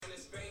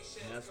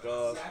mask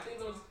off. Yeah, I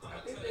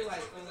think they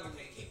like,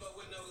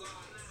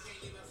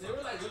 they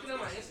were like looking at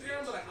my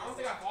Instagram, but like I don't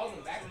think I followed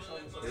them back or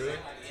something. So they're Really?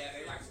 saying like, yeah,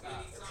 they like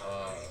stopped.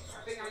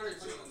 I think I already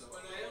took them though.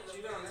 So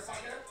you been on their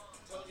podcast?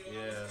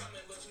 Yeah.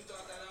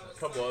 A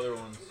couple other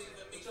ones.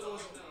 Which other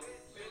ones?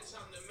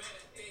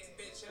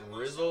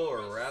 Rizzle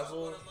or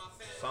Razzle?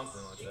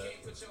 Something like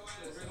that.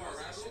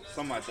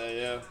 Something like that,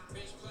 yeah.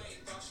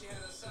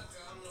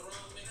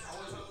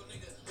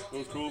 It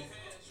was cool.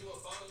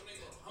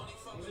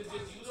 Was it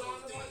just you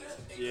on the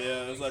podcast?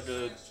 Yeah, it was like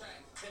a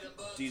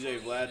DJ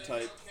Vlad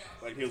type.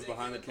 Like he was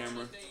behind the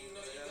camera.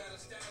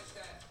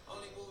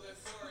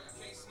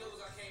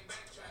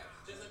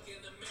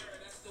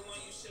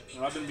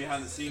 And I've been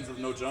behind the scenes of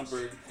No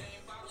Jumper. You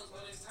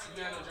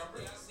been on No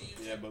Jumper?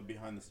 Yeah, but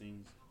behind the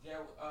scenes. Yeah,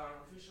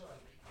 I'm pretty sure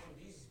like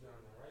Beezy's been on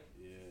there, right?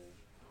 Yeah.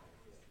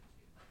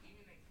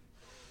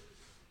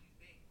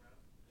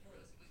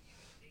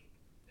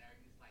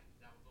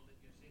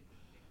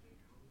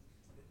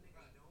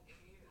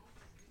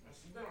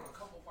 You've been on a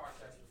couple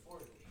podcasts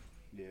before, though.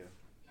 Yeah.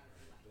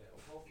 Yeah,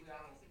 well, hopefully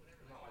I'm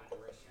not like the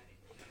rest of you.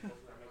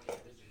 Hopefully I make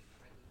it busy.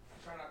 I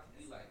try not to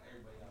be like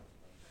everybody else.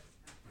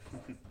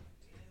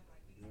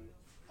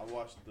 I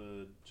watched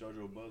the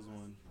JoJo Buzz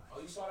one.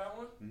 Oh, you saw that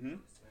one? Mm-hmm.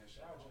 Man,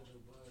 shout out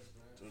JoJo Buzz,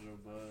 man. JoJo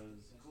Buzz.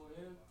 You cool with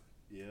him?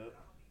 Yep.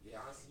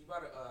 Yeah, honestly, you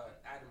gotta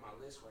add to my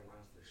list right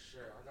now for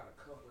sure. I got a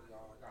couple of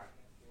y'all. I got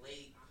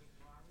Late,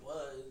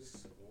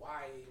 Buzz,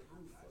 Wyatt.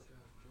 Who the fuck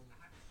else?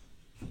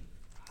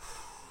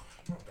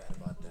 I'm not bad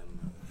about that,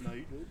 man. No,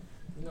 you good?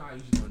 You know I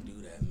usually don't do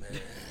that, man. You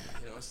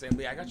know what I'm saying?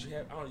 But yeah, I got your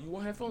I don't know, you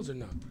want headphones or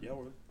no? Yeah,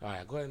 we're.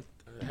 Alright, go ahead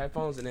and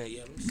headphones and then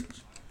yeah, let me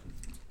switch.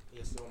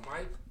 Yeah, so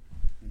Mike,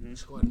 Mm-hmm.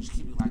 just go ahead and just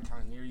keep it like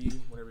kind of near you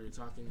whenever you're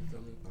talking, you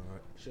feel me?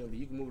 Alright. Shouldn't be.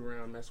 You can move it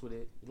around, mess with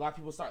it. A lot of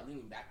people start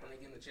leaning back when they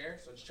get in the chair,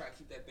 so just try to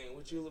keep that thing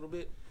with you a little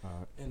bit.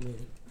 Alright. And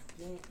then I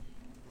think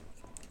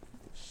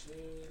should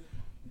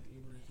be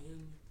able to hear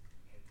me.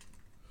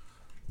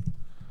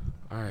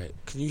 Alright,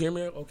 can you hear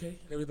me okay?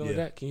 And everything like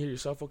Yeah. that? Can you hear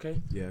yourself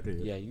okay? Yeah, I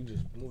can. Yeah, you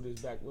just move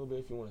this back a little bit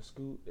if you want to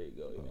scoot. There you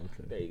go. Yeah.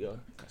 okay. There you go.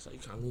 That's how you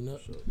kind of lean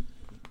up. Sure.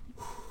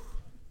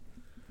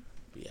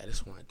 But yeah,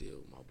 this one I did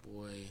with my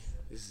boy.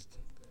 This is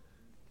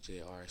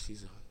JR.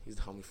 He's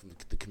the homie from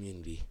the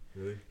community.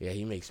 Really? Yeah,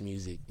 he makes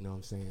music. You know what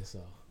I'm saying?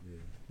 So Yeah.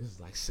 this is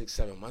like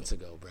 6-7 months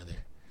ago, brother.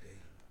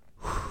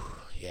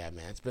 Yeah,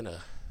 man, it's been a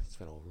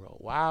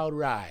wild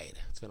ride.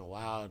 It's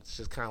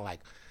just kind of like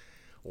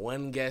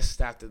one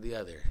guest after the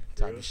other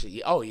type of shit.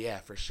 Yeah, oh yeah,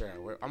 for sure.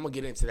 I'm gonna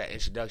get into that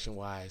introduction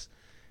wise,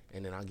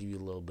 and then I'll give you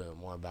a little bit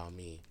more about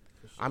me.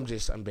 I'm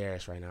just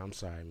embarrassed right now. I'm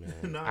sorry,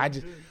 man. Nah, I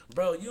just,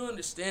 bro, you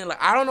understand?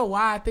 Like, I don't know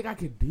why I think I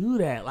could do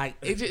that. Like,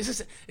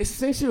 it's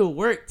essential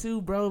work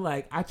too, bro.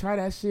 Like, I try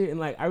that shit, and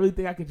like, I really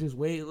think I could just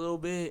wait a little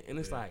bit, and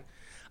it's like,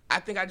 I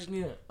think I just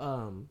need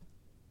to,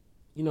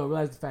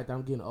 realize the fact that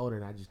I'm getting older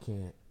and I just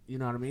can't. You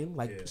know what I mean?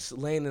 Like,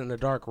 laying in a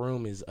dark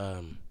room is,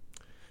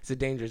 it's a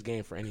dangerous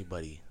game for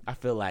anybody. I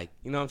feel like,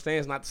 you know what I'm saying?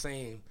 It's not the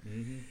same.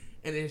 Mm-hmm.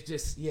 And it's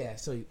just, yeah.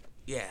 So,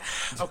 yeah.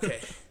 Okay.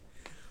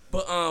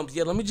 But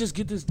yeah, let me just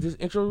get this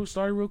intro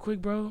started real quick,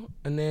 bro.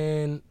 And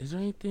then, is there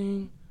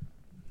anything?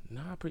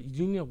 Nah, do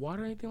you need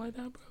water or anything like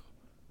that, bro?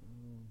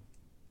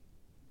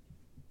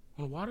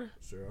 Want water?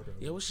 Sure, okay.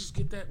 Yeah, let's just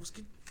get that. Let's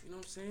get, you know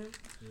what I'm saying?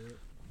 Yeah.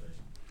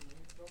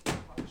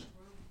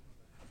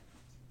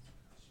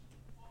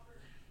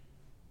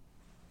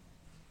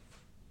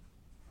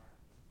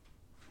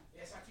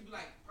 Yes, I keep it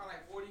like probably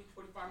like 40,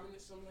 45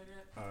 minutes, something like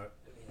that. All right.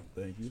 And then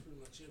Thank you. that's pretty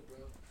much it, bro.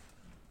 All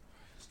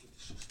right, let's get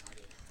this shit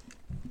started.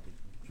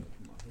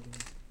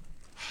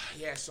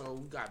 Yeah, so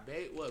we got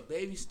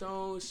Baby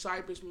Stone,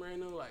 Cypress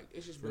Moreno, like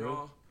it's just been For real?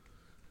 all.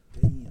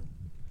 Damn.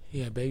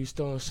 Yeah, Baby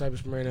Stone,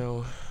 Cypress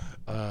Moreno.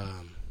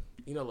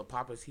 You know, La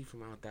Papa's he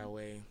from out that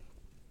way.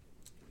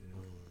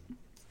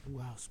 Who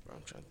else, bro?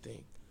 I'm trying to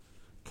think.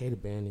 K the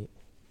Bandit.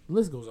 The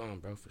list goes on,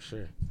 bro, for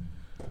sure.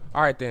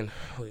 All right, then.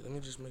 Wait, let me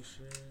just make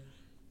sure.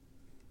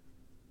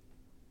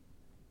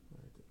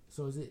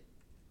 So is it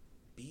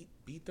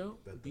Beto?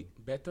 Beto.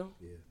 Beto?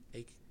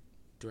 Yeah.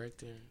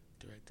 Director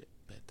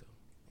Beto.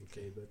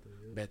 Okay, Beto.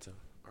 Yeah. Beto.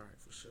 All right,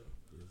 for sure.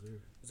 Yes, sir.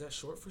 Is that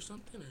short for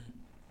something or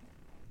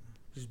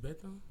just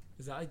Beto?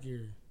 Is that like your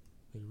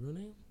real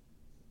name?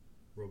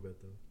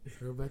 Roberto.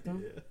 Real Beto?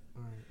 Yeah.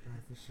 All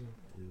right, for sure.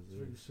 Yes, sir.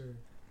 Pretty sure.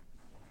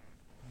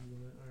 All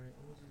right,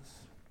 let me just.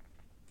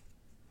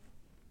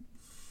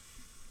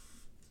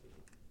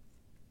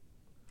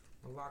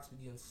 My locks be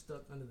getting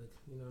stuck under the,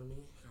 you know what I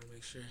mean? Gotta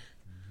make sure.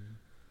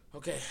 Mm-hmm.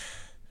 Okay.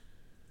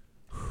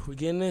 We're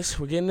getting this.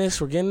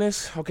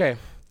 Okay.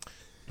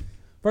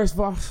 First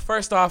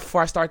off,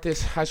 before I start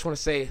this, I just want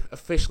to say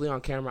officially on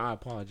camera, I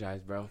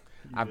apologize, bro.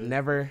 I've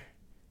never,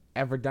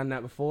 ever done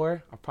that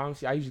before. I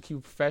promise you, I usually keep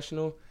it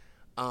professional.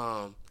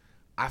 I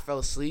fell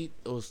asleep.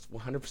 It was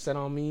 100%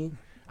 on me.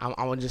 I'm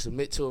going to just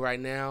admit to it right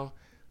now.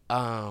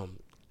 I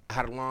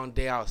had a long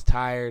day. I was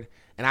tired.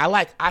 And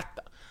I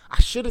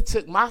should have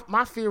took,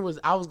 my fear was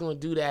I was going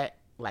to do that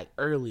like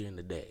earlier in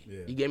the day.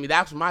 Yeah. You get me?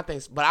 That was my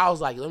thing. But I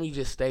was like, let me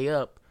just stay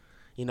up.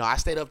 You know, I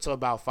stayed up till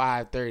about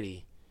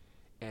 5:30.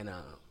 And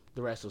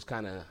the rest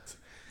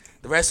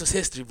was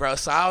history, bro.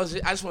 So I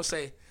just want to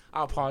say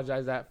I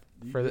apologize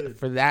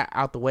for that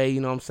out the way.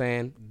 You know what I'm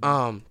saying?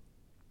 Mm-hmm.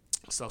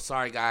 So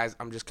sorry guys,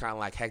 I'm just kind of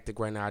like hectic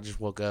right now. I just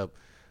woke up.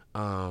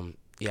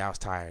 Yeah, I was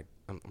tired.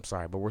 I'm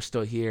sorry, but we're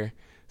still here.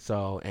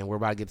 So, and we're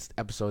about to get this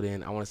episode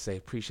in. I want to say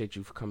appreciate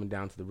you for coming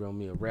down to the Real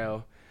Me or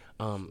Rel.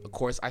 Of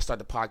course, I start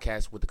the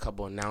podcast with a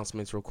couple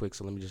announcements real quick,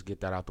 so let me just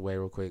get that out the way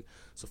real quick.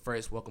 So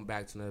first, welcome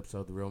back to another episode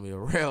of the Real Me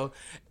or Rel.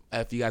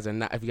 If you guys are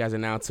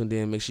now tuned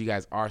in, make sure you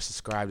guys are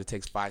subscribed. It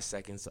takes 5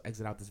 seconds. So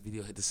exit out this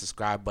video, hit the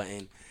subscribe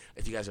button.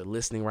 If you guys are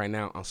listening right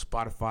now on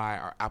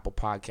Spotify or Apple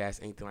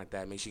Podcasts, anything like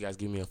that, make sure you guys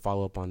give me a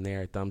follow up on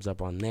there, thumbs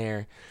up on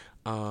there.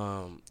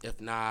 If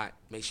not,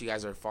 make sure you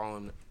guys are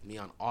following me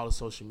on all the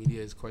social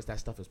medias. Of course, that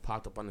stuff is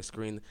popped up on the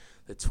screen.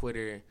 The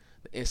Twitter,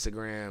 the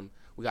Instagram.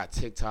 We got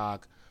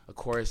TikTok. Of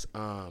course,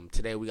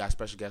 today we got a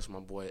special guest, my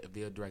boy, a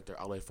video director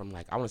all the way from,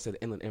 like, I want to say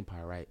the Inland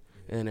Empire, right?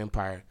 Yeah. Inland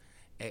Empire.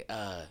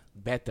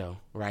 Beto,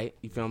 right?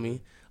 You feel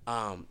me?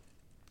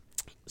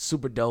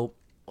 Super dope.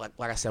 Like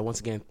I said, once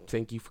again,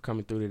 thank you for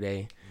coming through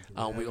today.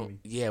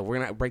 We're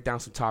gonna break down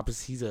some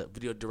topics. He's a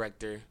video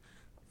director,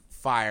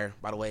 fire.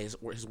 By the way,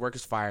 his work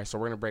is fire. So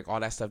we're gonna break all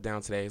that stuff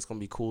down today. It's gonna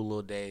be a cool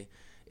little day.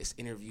 It's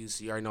interviews,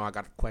 so you already know I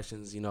got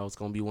questions. You know, it's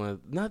gonna be one of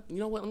you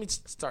know what? Let me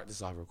start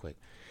this off real quick.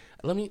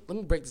 Let me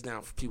break this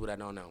down for people that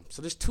don't know.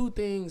 So there's 2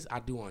 things I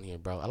do on here,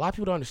 bro. A lot of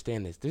people don't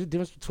understand this. There's a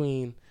difference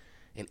between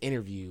an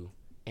interview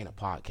and a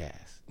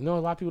podcast. You know, a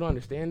lot of people don't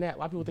understand that. A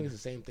lot of people think it's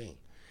the same thing.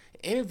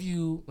 An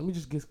interview, let me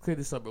just clear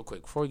this up real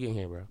quick before we get in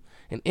here, bro.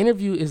 An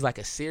interview is like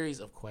a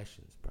series of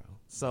questions, bro.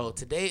 So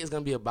today is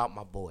going to be about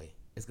my boy.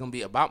 It's going to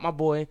be about my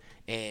boy,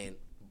 and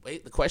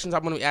the questions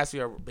I'm going to ask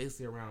you are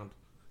basically around,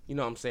 you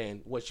know what I'm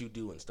saying, what you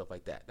do and stuff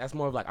like that. That's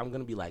more of like, I'm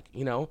going to be like,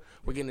 you know,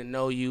 we're getting to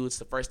know you. It's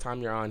the first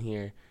time you're on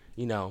here,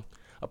 you know.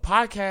 A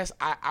podcast,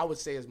 I would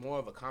say, is more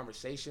of a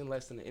conversation,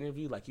 less than an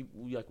interview.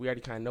 We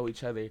already kind of know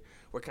each other.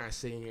 We're kind of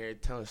sitting here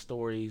telling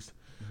stories.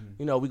 Mm-hmm.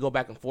 You know, we go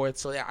back and forth.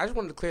 So, yeah, I just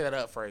wanted to clear that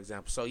up, for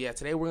example. So, yeah,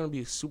 today we're going to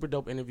be a super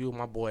dope interview with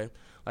my boy.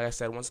 Like I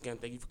said, once again,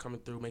 thank you for coming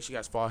through. Make sure you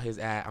guys follow his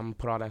ad. I'm going to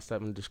put all that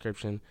stuff in the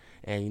description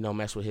and, you know,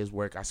 mess with his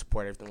work. I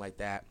support everything like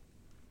that.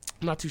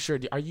 I'm not too sure.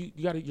 You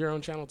got your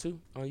own channel, too,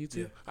 on YouTube?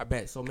 Yeah. I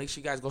bet. So, make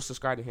sure you guys go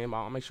subscribe to him.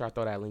 I'll make sure I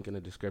throw that link in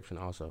the description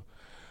also.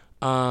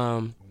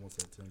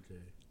 Almost at 10K.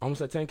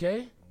 Almost at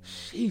 10K?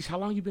 Sheesh, how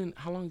long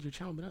has your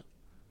channel been up?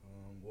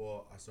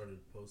 Well, I started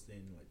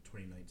posting like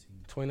 2019.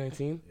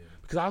 2019? Yeah.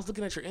 Because I was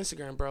looking at your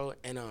Instagram, bro,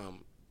 and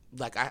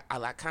like I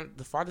like kind of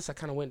the farthest I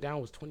kind of went down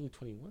was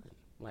 2021.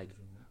 Like,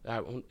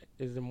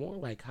 is there more?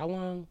 Like, how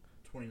long?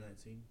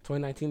 2019.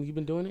 2019. You've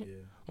been doing it?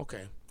 Yeah.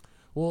 Okay.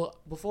 Well,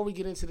 before we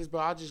get into this,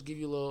 bro, I'll just give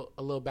you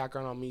a little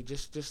background on me,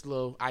 just a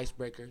little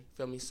icebreaker.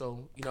 Feel me?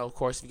 So, you know, of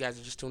course, if you guys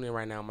are just tuning in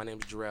right now, my name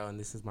is Jarrell, and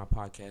this is my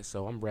podcast.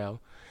 So I'm Rel.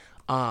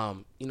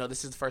 You know,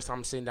 this is the first time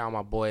I'm sitting down with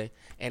my boy,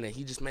 and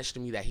he just mentioned to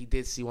me that he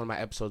did see one of my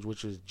episodes,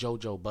 which was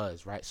JoJo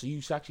Buzz, right? So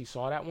you actually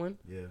saw that one?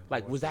 Yeah.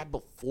 Like, was that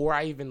before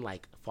I even,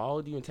 like,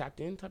 followed you and tapped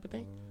in type of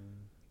thing?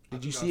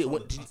 Did you see it?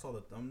 I saw the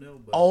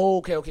thumbnail, but... Oh,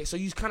 okay. So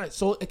you kind of...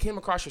 So it came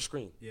across your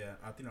screen? Yeah,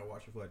 I think I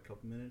watched it for, like, a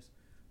couple minutes,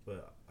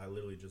 but I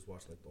literally just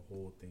watched, like, the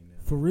whole thing now.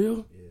 For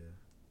real? Yeah.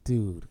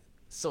 Dude.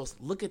 So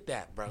look at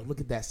that, bro.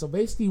 Look at that. So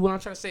basically what I'm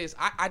trying to say is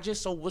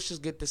let's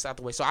just get this out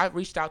the way. So I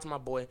reached out to my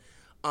boy,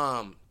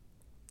 a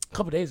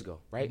couple days ago,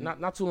 right?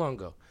 Mm-hmm. Not too long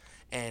ago,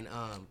 and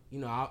you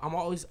know, I'm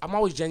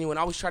always genuine.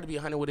 I always try to be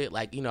 100 with it.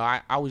 Like, you know,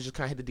 I always just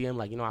kind of hit the DM,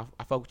 like, you know,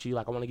 I fuck with you.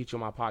 Like, I want to get you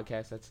on my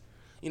podcast. That's,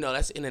 you know,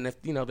 that's, and then if,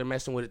 you know, they're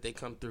messing with it, they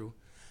come through,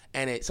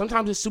 and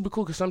sometimes it's super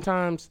cool because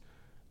sometimes,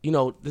 you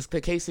know,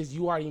 the case is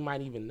you already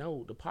might even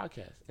know the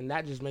podcast, and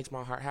that just makes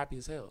my heart happy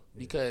as hell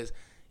because,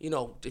 you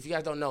know, if you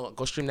guys don't know,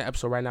 go stream the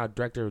episode right now.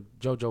 Director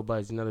JoJo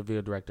Buzz, another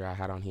video director I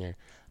had on here.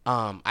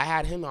 I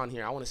had him on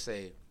here. I want to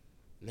say,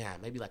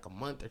 maybe like a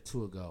month or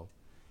 2 ago.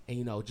 And,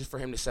 you know, just for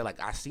him to say,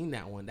 like, I seen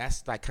that one,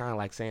 that's, like, kind of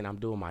like saying I'm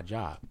doing my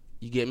job.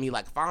 You get me?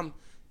 Like, if I'm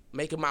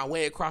making my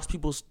way across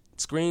people's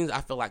screens,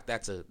 I feel like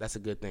that's a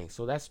good thing.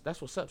 So that's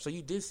what's up. So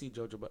you did see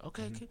JoJo, but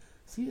okay,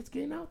 see, it's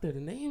getting out there.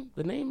 The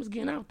name is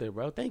getting out there,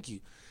 bro. Thank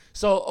you.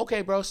 So,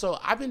 okay, bro. So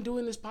I've been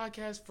doing this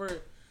podcast for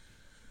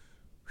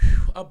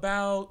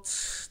about,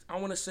 I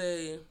want to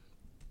say,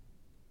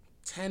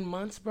 10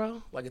 months,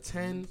 bro. Like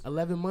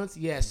 11 months.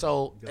 Yeah,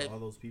 so. You got all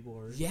those people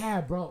already? Yeah,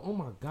 bro. Oh,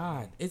 my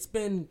God. It's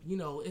been,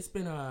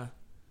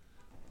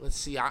 let's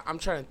see. I'm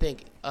trying to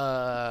think.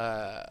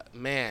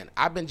 Man,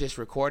 I've been just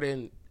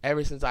recording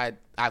ever since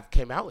I've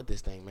came out with this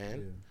thing, man.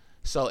 Yeah.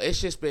 So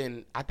it's just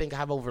been, I think I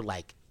have over,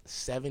 like,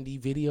 70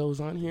 videos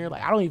on here.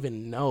 Like, I don't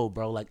even know,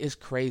 bro. Like, it's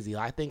crazy.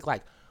 I think,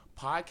 like,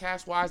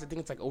 podcast-wise, I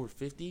think it's, like, over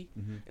 50.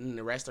 Mm-hmm. And then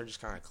the rest are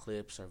just kind of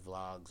clips or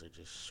vlogs or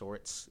just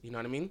shorts. You know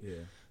what I mean? Yeah.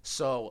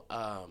 So,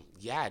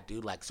 yeah,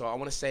 dude, like, so I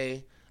want to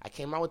say I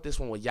came out with this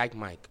one with Yike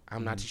Mike.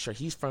 I'm not too sure.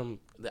 He's from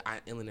the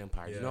Inland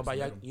Empire. Yeah, you know about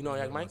Yike? You know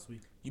Yike Mike?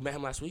 You met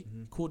him last week?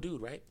 Mm-hmm. Cool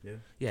dude, right? Yeah.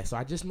 Yeah, so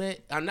I just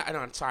met,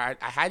 I'm sorry.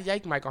 I had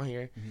Yike Mike on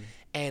here. Mm-hmm.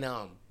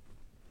 And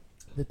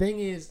the thing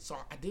is, so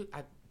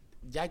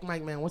Yike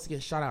Mike, man, once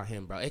again, shout out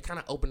him, bro. It kind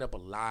of opened up a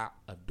lot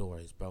of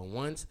doors, bro.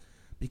 Once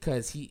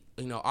because he,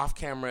 off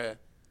camera,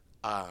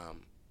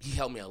 he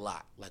helped me a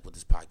lot, like with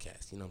this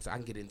podcast. You know what I'm saying? I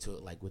can get into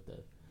it like with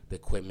the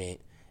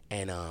equipment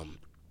and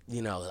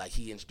like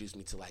he introduced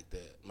me to like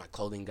my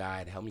clothing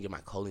guy to help me get my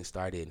clothing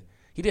started.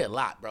 He did a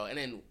lot, bro. And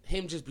then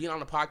him just being on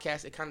the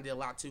podcast, it kind of did a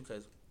lot too,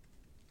 because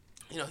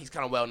he's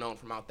kind of well known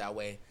from out that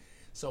way.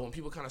 So when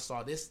people kind of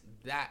saw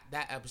that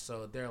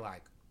episode, they're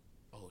like,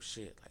 oh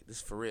shit, like this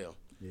is for real.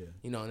 Yeah.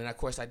 And then of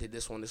course I did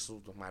this one. This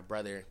was with my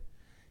brother.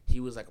 He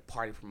was like a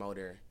party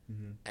promoter,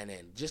 and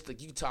then just like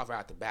you can tell right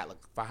out the bat,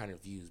 like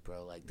 500 views,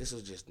 bro. Like this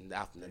was just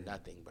nothing,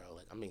 bro.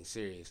 Like I'm being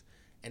serious.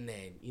 And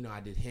then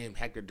I did him,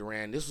 Hector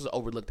Duran. This was an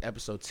overlooked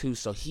episode too.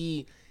 So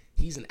he's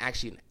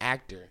actually an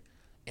actor,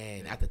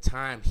 and at the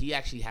time he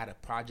actually had a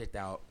project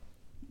out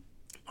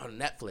on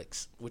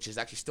Netflix, which is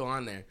actually still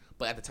on there.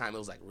 But at the time it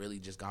was like really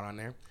just got on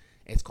there.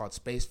 It's called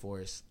Space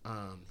Force.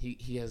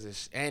 He has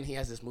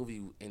this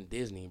movie in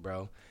Disney,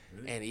 bro.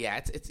 Really?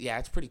 And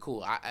it's pretty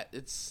cool.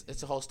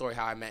 It's a whole story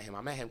how I met him.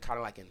 I met him kind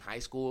of like in high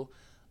school.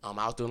 I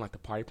was doing like the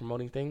party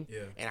promoting thing. Yeah.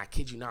 And I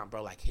kid you not,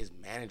 bro. Like his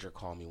manager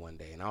called me one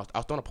day, and I was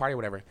throwing a party or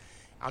whatever.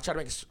 I'll try to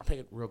make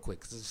it real quick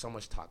because there's so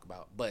much to talk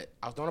about. But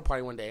I was throwing a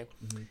party one day.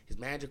 His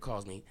manager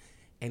calls me,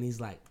 and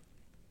he's like,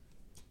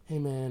 "Hey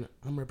man,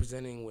 I'm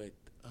representing with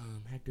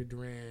Hector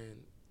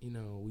Duran.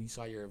 We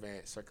saw your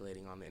event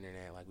circulating on the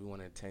internet. Like, we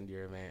want to attend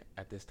your event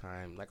at this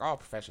time. Like, all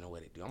professional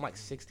with it, dude. I'm like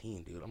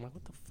 16, dude. I'm like,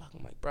 what the fuck?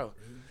 I'm like, bro.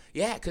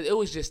 Yeah, because it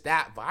was just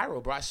that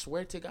viral, bro. I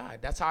swear to God.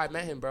 That's how I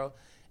met him, bro.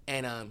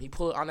 And I'll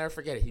never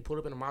forget it. He pulled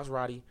up in a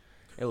Maserati.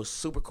 It was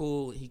super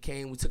cool. He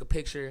came. We took a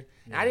picture.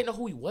 And I didn't know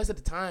who he was at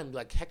the time,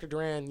 like Hector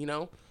Duran,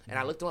 And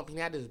I looked him up. He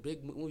had this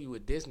big movie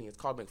with Disney. It's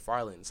called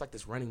McFarlane. It's like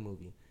this running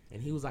movie. And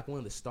he was like one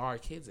of the star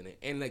kids in it.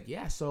 And like,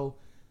 yeah, so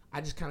I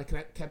just kind of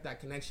kept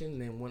that connection,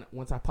 and then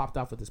once I popped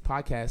off with this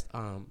podcast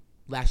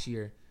last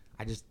year,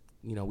 I just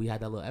we had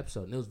that little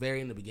episode, and it was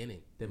very in the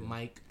beginning. Then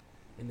Mike,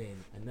 and then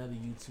another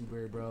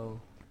YouTuber, bro,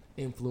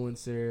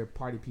 influencer,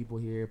 party people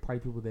here,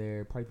 party people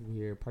there, party people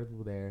here, party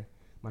people there,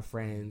 my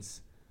friends.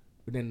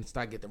 But then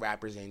start get the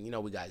rappers in.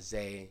 We got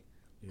Zay,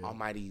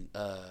 Almighty,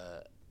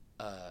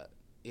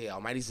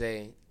 Almighty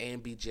Zay,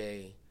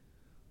 AMBJ.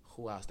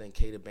 Who else? Then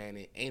K the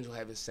Bandit, Angel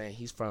Heaven Sent.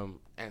 He's from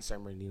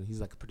San Bernardino.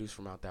 He's like a producer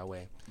from out that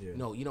way. Yeah.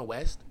 No,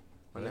 West?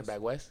 Run That Back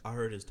West? I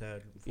heard his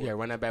tag before. Yeah,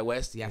 Run That Back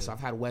West. Yeah, so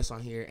I've had West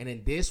on here. And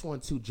then this one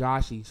too,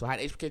 Joshy. So I had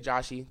HBK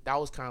Joshy. That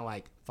was kind of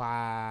like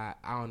 4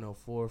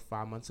 or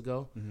 5 months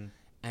ago.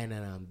 And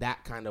then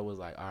that kind of was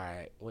like, all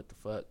right, what the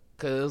fuck?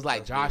 Because it was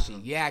like Joshy.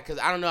 Yeah, because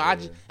I don't know. I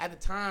just, at the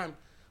time,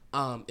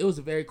 it was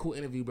a very cool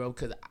interview, bro,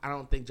 because I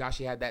don't think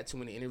Joshy had that too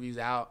many interviews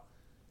out.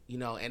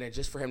 And then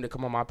just for him to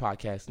come on my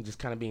podcast and just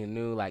kind of being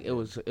new, like it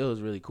was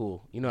really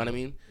cool. You know what I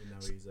mean? And now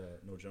he's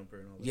at No Jumper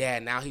and all that. Yeah,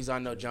 now he's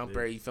on No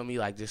Jumper. You feel me?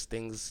 Like just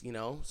things,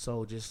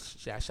 So just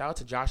shout out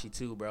to Joshy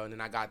too, bro. And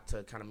then I got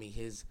to kind of meet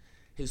his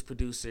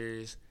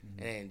producers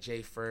and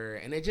Jay Fur,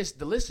 and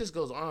the list just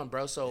goes on,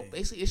 bro. So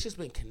basically, it's just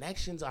been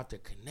connections after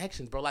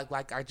connections, bro.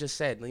 Like I just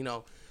said,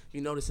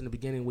 you noticed in the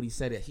beginning what he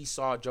said that he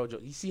saw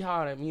JoJo. You see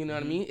how you know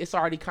what I mean? It's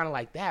already kind of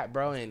like that,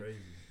 bro. And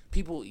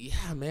people,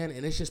 yeah, man,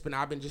 and it's just been,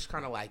 I've been just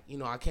kind of like,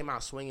 I came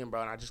out swinging,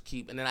 bro, and I just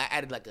and then I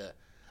added like a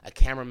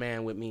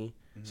cameraman with me,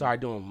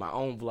 started doing my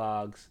own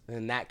vlogs,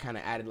 and that kind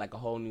of added like a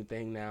whole new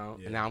thing now,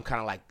 and now I'm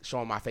kind of like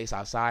showing my face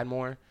outside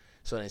more,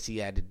 so then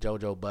see, I did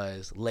JoJo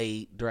Buzz,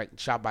 Late, direct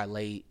shot by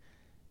Late,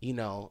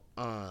 some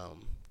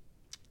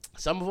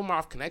of them are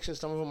off connections,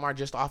 some of them are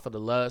just off of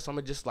the love, some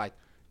are just like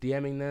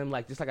DMing them,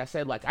 like just like I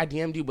said, like I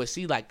DM'd you, but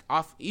see, like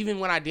off, even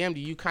when I DM'd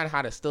you, you kind of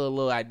had a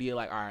little idea,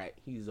 like, all right,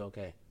 he's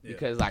okay.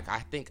 Because, like, I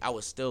think I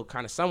was still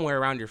kind of somewhere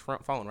around your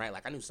front phone, right?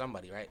 Like, I knew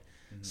somebody, right?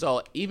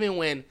 So, even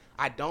when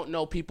I don't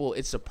know people,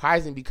 it's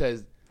surprising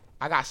because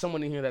I got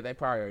someone in here that they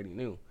probably already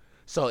knew.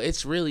 So,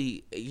 it's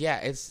really,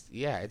 it's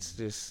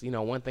just,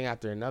 one thing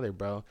after another,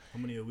 bro. How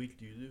many a week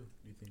do you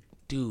think?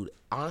 Dude,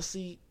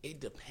 honestly, it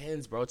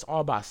depends, bro. It's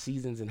all about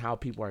seasons and how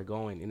people are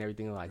going and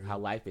everything, like, how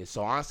life is.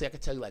 So, honestly, I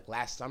could tell you, like,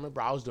 last summer,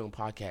 bro, I was doing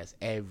podcasts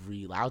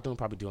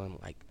probably doing,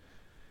 like,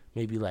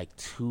 maybe like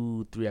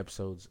 2-3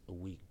 episodes a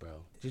week, bro.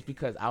 Just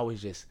because all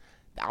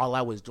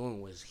I was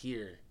doing was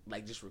here,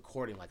 like just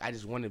recording. Like I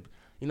just wanted,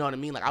 you know what I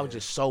mean? Like I was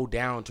just so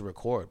down to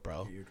record,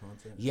 bro. Get your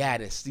content. Yeah,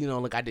 this,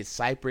 like I did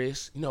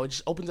Cypress. It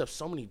just opens up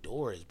so many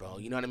doors, bro.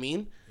 You know what I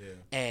mean? Yeah.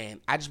 And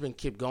I just been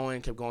kept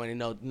going. The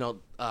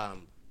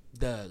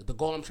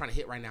goal I'm trying to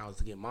hit right now is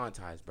to get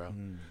monetized, bro.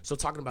 So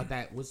talking about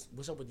that,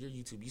 what's up with your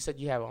YouTube? You said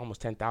you have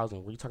almost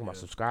 10,000. Were you talking about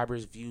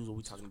subscribers, views? What are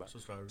we talking about?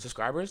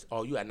 Subscribers?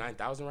 Oh, you at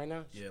 9,000 right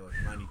now? Yeah, like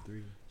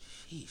 93.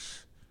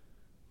 Sheesh,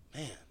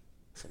 man,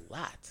 it's a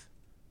lot.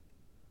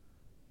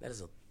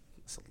 It's a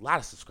lot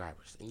of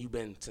subscribers, and you've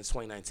been since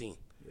 2019.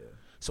 Yeah.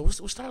 So we'll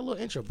start a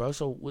little intro, bro.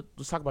 So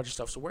let's talk about your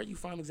stuff. So where are you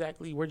from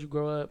exactly? Where'd you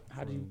grow up?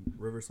 How do you?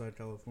 Riverside,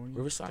 California.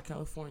 Riverside,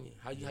 California.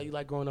 How you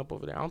like growing up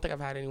over there? I don't think I've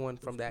had anyone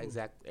from that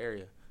exact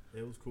area.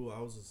 It was cool. I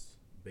was just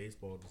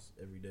baseball just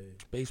every day.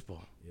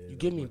 Baseball. Yeah, you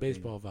give me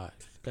baseball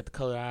vibes. You got the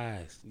colored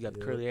eyes. You got the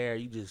curly hair.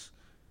 You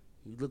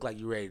look like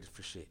you're ready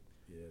for shit.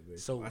 Yeah,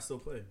 baseball. So I still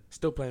play.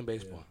 Still playing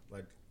baseball. Yeah,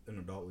 like an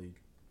adult league.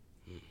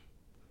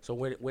 So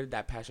where did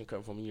that passion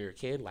come from when you were a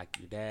kid? Like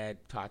your dad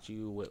taught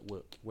you?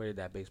 Where did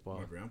that baseball?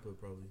 My grandpa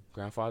probably.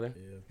 Grandfather?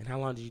 Yeah. And how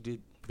long did you do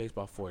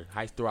baseball for?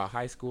 Throughout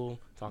high school?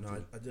 Talk No, to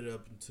me. I did it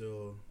up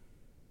until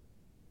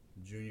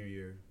junior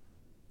year.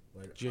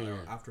 Like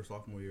Junior. after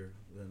sophomore year,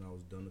 then I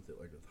was done with it.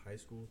 Like with high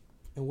school,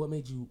 And what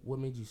made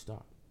you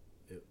stop?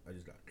 I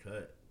just got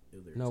cut. They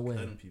were No just way.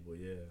 cutting people.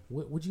 Yeah.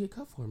 What'd you get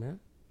cut for, man?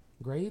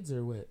 Grades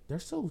or what? They're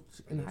so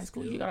in got high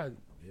school. skill. You gotta.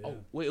 Yeah. Oh,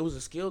 wait, it was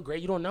a skill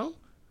grade. You don't know?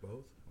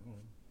 Both. I don't know.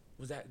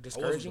 Was that the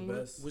discouraging?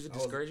 best. Was it I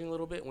was- discouraging a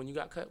little bit when you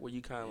got cut? Were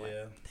you kind of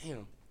Yeah. like,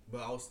 damn?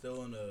 But I was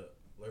still in a.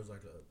 There was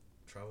like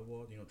a travel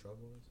ball. Do you know what travel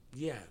ball is?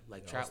 Yeah,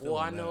 like Yeah, I was still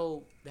well, I in that.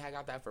 know they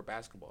got that for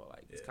basketball.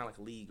 Like it's Yeah. kind of like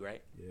a league,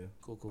 right? Yeah.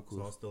 Cool.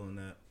 So I was still in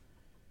that.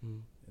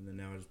 Mhm. And then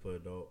now I just play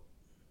adult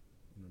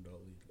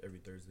league every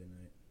Thursday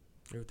night.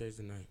 Every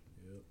Thursday night.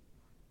 Yep.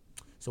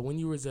 So when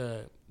you was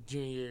a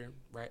junior year,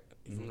 right?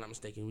 If Mhm. I'm not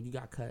mistaken, when you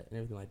got cut and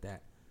everything like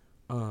that,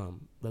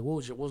 like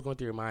what was going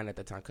through your mind at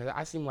that time? Because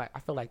I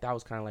feel like that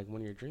was kind of like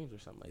one of your dreams or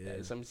something like that.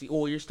 Yeah. Something.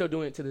 Oh, you're still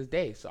doing it to this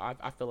day. So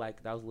I feel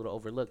like that was a little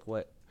overlooked.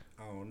 What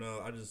I don't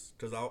know. I just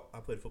because I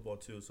played football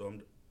too, so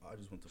I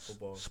just went to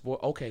football.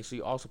 sport? Okay, so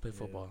you also play Yeah.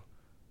 football.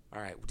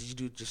 All right. Did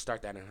you just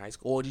start that in high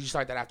school, or did you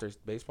start that after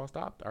baseball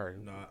stopped, or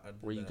No, I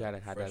did where you that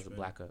had that as a freshman-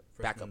 backup?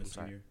 freshman Backup. and I'm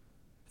sorry. senior.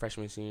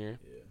 Freshman, senior.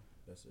 Yeah,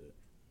 that's it.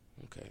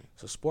 Okay.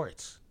 So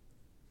sports.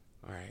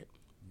 All right.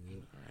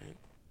 Yep.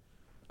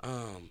 All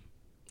right.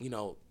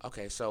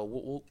 Okay. So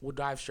we'll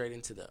dive straight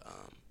into the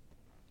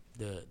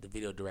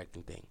video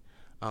directing thing.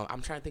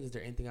 I'm trying to think. Is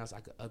there anything else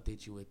I could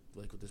update you with,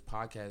 like with this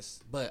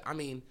podcast? But I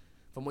mean,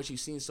 from what you've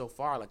seen so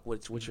far, like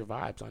what's your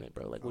vibes on it,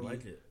 bro? Like, I what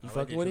like do you it. You I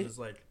fucking like with it? it?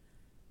 'Cause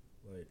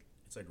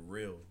it's like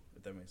real,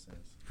 if that makes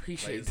sense.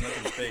 Appreciate Like, it's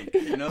that. nothing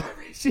fake, you know?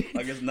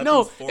 Like, it's no,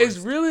 nothing's forced. as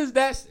real as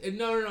that.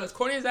 No. As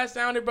corny as that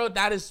sounded, bro,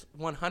 that is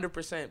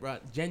 100%, bro.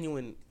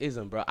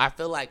 Genuine-ism, bro. I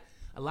feel like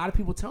a lot of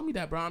people tell me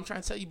that, bro. I'm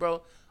trying to tell you,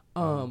 bro. I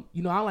don't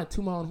like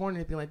toot my own horn or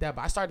anything like that,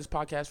 but I started this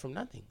podcast from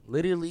nothing,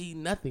 literally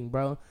nothing,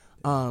 bro.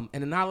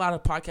 And not a lot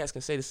of podcasts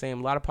can say the same.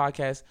 A lot of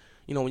podcasts,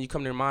 when you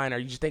come to your mind or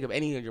you just think of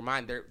any in your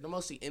mind, they're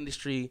mostly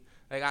industry.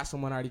 They got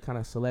someone already kind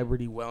of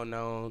celebrity, well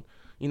known.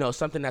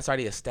 Something that's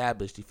already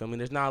established. You feel me?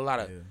 There's not a lot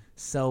of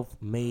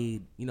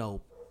self-made,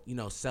 from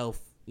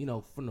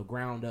the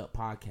ground up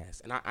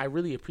podcasts. And I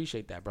really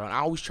appreciate that, bro. And I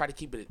always try to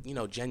keep it,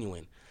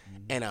 genuine.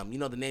 Mm-hmm.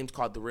 And, the name's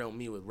called The Real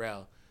Me with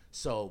Rel.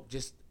 So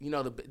just,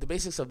 the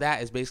basics of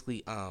that is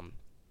basically,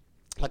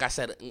 like I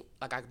said,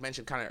 like I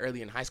mentioned kind of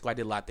early in high school, I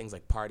did a lot of things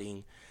like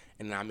partying,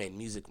 and then I made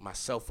music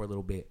myself for a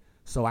little bit.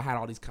 So I had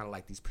all these kind of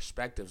like these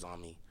perspectives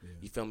on me. Yeah.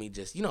 You feel me?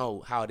 Just,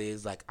 how it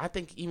is. Like, I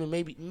think even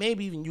maybe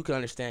even you can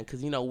understand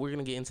because, we're going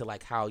to get into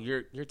like how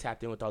you're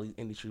tapped in with all these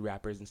industry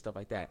rappers and stuff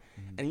like that.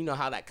 Mm-hmm. And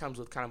how that comes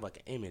with kind of like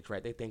an image,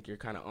 right? They think you're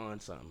kind of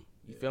on something.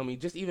 You feel me?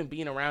 Just even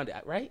being around it,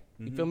 right?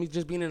 Mm-hmm. You feel me?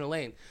 Just being in the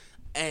lane.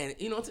 And,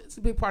 it's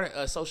a big part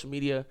of social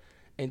media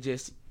and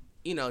just,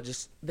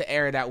 just the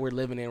era that we're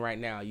living in right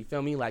now. You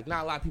feel me? Like,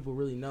 not a lot of people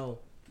really know.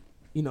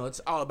 It's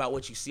all about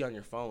what you see on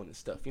your phone and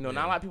stuff. Not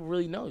a lot of people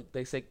really know.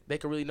 They say they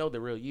can really know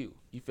the real you.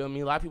 You feel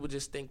me? A lot of people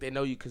just think they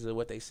know you because of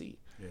what they see.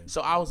 Yeah.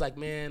 So I was like,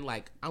 man,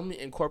 like I'm gonna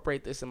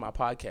incorporate this in my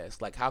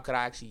podcast. Like, how could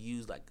I actually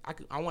use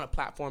I want a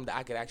platform that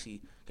I could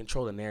actually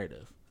control the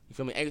narrative. You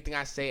feel me? Everything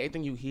I say,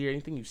 anything you hear,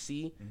 anything you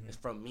see is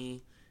from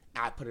me.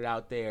 I put it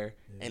out there,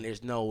 and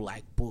there's no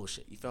like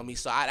bullshit. You feel me?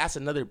 So that's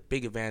another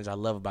big advantage I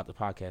love about the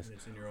podcast.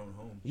 It's in your own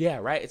home. Yeah,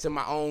 right. It's in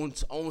my own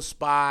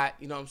spot.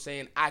 You know what I'm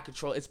saying? I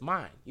control. It's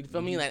mine. You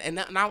feel me? Like, and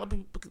not a lot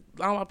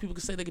of people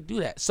can say they could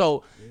do that.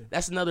 So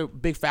that's another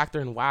big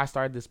factor in why I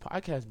started this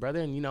podcast,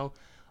 brother. And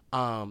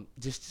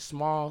just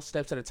small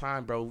steps at a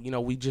time, bro.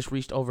 We just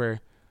reached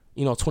over,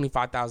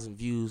 25,000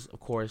 views.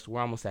 Of course,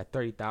 we're almost at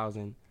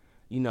 30,000.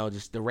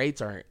 Just the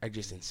rates are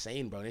just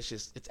insane, bro. And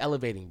it's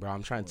elevating, bro.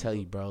 I'm trying to tell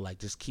you, bro. Like,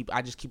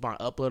 I just keep on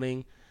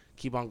uploading,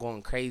 keep on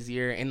going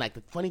crazier. And like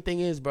the funny thing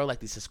is, bro, like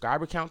the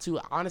subscriber count too.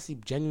 I honestly,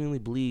 genuinely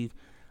believe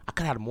I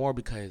could have had more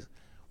because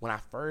when I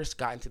first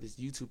got into this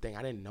YouTube thing,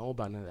 I didn't know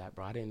about none of that,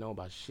 bro. I didn't know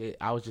about shit.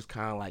 I was just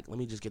kind of like, let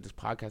me just get this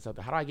podcast out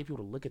there. How do I get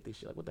people to look at this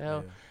shit? Like, what the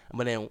hell? Yeah.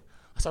 But then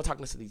I started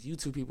talking to these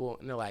YouTube people,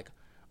 and they're like,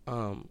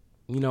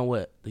 you know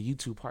what the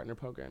YouTube partner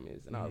program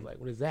is? And I was like,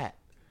 what is that?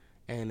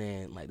 And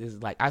then, like, this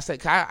is like, I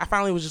said, I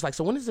finally was just like,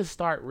 so when does this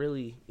start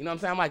really? You know what I'm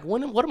saying? I'm like,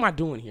 what am I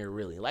doing here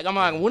really? Like, I'm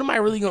like, when am I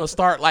really going to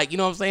start? Like, you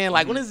know what I'm saying?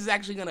 Like, when is this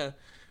actually going to,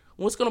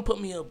 what's going to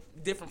put me up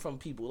different from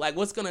people? Like,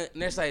 what's going to,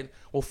 and they're saying,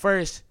 well,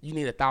 first, you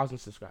need 1,000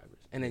 subscribers.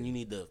 And then you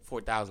need the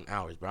 4,000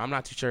 hours, bro. I'm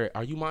not too sure.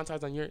 Are you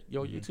monetized on your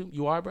YouTube?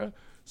 You are, bro?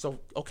 So,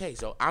 okay,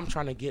 so I'm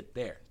trying to get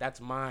there. That's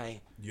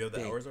my Do you have the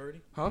thing. hours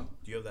already? Huh?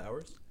 Do you have the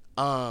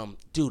hours?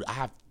 Dude, I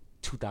have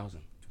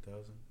 2,000.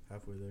 2,000?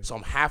 Halfway there. So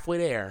I'm halfway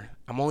there.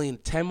 I'm only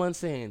 10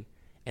 months in.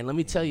 And let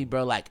me tell you,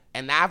 bro, like,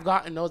 and I've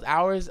gotten those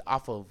hours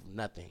off of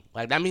nothing.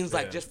 Like, that means,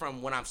 like, just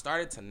from when I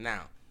started to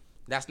now.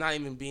 That's not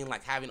even being,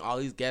 like, having all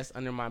these guests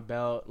under my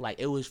belt. Like,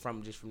 it was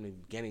from the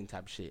beginning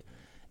type shit.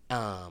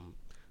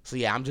 So,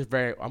 yeah,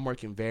 I'm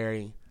working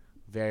very,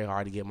 very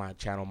hard to get my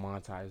channel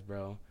monetized,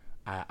 bro.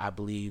 I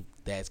believe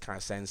that's kind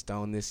of set in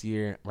stone this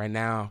year. Right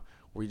now,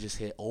 We just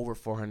hit over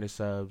 400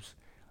 subs.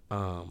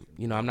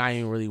 You know, I'm not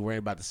even really worried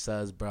about the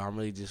subs, bro. I'm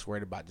really just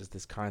worried about just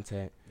this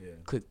content,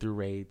 click-through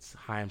rates,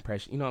 high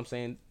impression. You know what I'm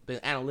saying? The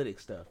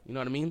analytics stuff. You know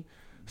what I mean?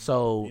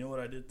 So you know what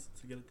I did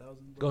to get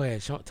 1,000? Go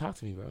ahead, talk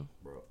to me, bro.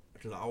 Bro,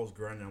 because I was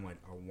grinding. I'm like,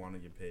 I want to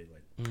get paid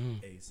like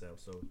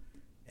ASAP. So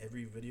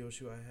every video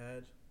shoot I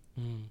had,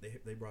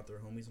 they brought their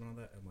homies and all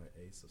that. I'm like,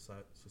 hey,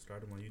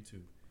 subscribe to my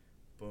YouTube.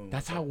 Boom.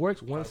 That's how it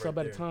works. One sub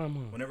at a time,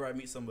 huh? Whenever I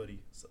meet somebody,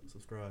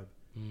 subscribe.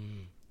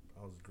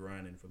 I was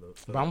grinding for the.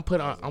 But I'm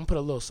put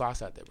a little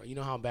sauce out there, bro. You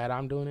know how bad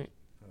I'm doing it,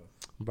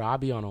 bro. I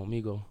be on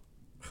Omegle,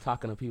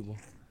 talking to people.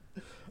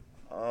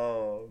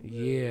 Oh. Man.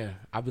 Yeah,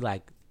 I'll be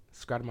like,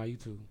 subscribe to my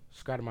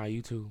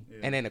YouTube, yeah.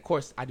 And then of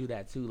course I do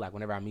that too. Like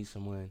whenever I meet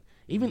someone,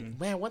 even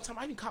man, one time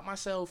I even caught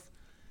myself,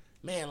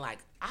 man, like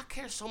I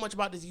care so much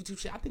about this YouTube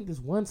shit. I think this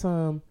one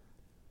time,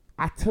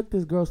 I took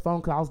this girl's phone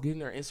because I was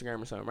getting her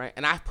Instagram or something, right?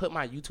 And I put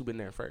my YouTube in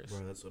there first.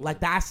 Bro, that's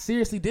like I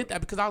seriously did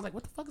that because I was like,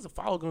 what the fuck is a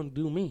follow gonna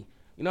do me?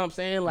 You know what I'm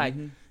saying? Like,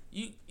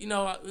 you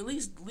know, at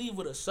least leave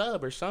with a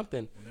sub or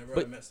something. Whenever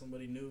I met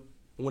somebody new.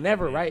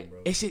 Whenever, right?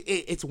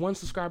 It's one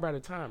subscriber at a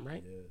time,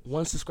 right? Yes.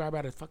 One subscriber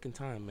at a fucking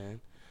time,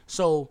 man.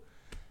 So,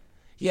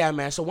 yeah,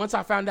 man. So once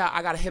I found out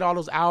I got to hit all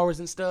those hours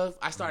and stuff,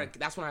 I started.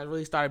 That's when I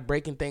really started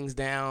breaking things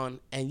down.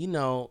 And, you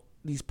know,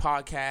 these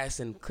podcasts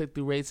and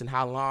click-through rates and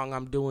how long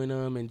I'm doing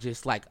them and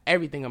just, like,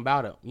 everything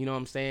about them. You know what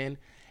I'm saying?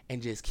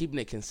 And just keeping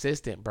it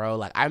consistent, bro.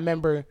 Like, I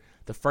remember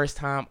the first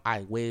time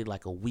I waited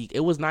like a week. It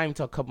was not even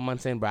until a couple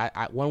months in,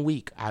 but 1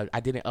 week I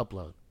didn't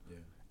upload,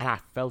 and I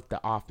felt the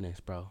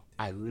offness, bro.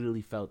 I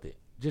literally felt it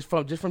just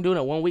from doing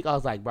it 1 week. I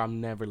was like, bro, I'm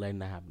never letting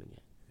that happen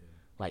again,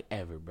 like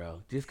ever,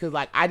 bro. Just cause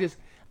like I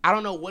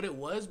don't know what it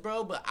was,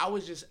 bro, but I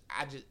just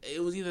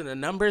it was either the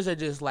numbers or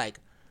just like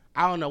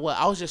I don't know what.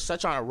 I was just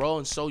such on a roll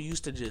and so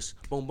used to just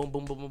boom, boom,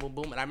 boom, boom, boom, boom,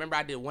 boom. And I remember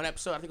I did one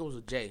episode. I think it was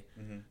with Jay.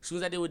 As soon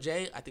as I did with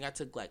Jay, I think I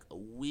took like a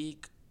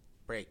week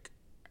break.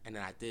 And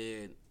then I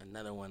did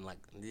another one like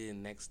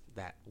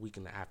that week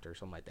and after or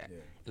something like that. Yeah.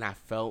 And I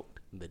felt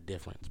the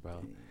difference,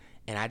 bro.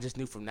 And I just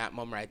knew from that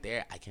moment right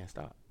there, I can't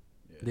stop.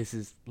 Yeah. This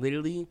is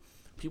literally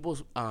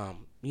people's,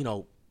 you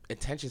know,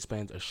 attention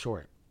spans are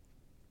short.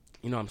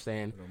 You know what I'm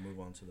saying?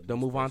 They'll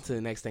move on to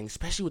the next thing,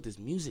 especially with this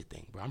music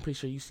thing, bro. I'm pretty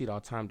sure you see it all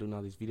the time doing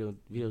all these videos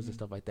and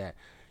stuff like that.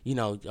 You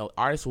know,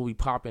 artists will be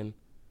popping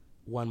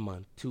 1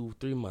 month, 2,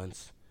 3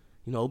 months.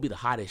 You know, it'll be the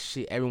hottest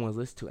shit everyone's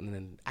listening to. And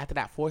then after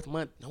that 4th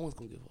month, no one's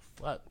going to give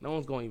a fuck. No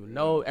one's going to even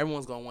know.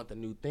 Everyone's going to want the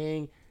new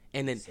thing.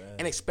 And then,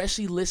 and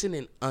especially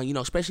listening, you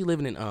know, especially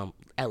living in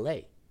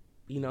L.A.,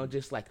 you know,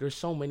 just like there's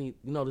so many,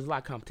 you know, there's a lot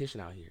of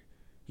competition out here.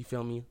 You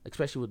feel me?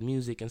 Especially with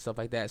music and stuff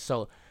like that.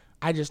 So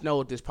I just know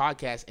with this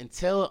podcast,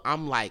 until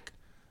I'm like,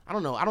 I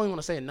don't know, I don't even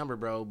want to say a number,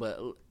 bro, but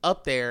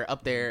up there,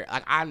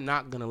 like I'm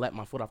not going to let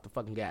my foot off the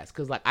fucking gas.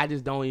 Because like I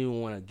just don't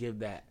even want to give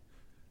that.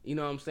 You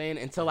know what I'm saying?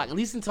 Until like, at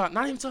least not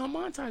even until I'm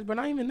monetized, but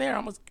not even there.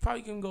 I'm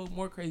probably gonna go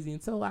more crazy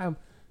until I got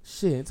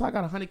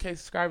 100K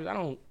subscribers. I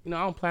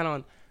don't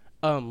plan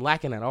on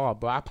lacking at all,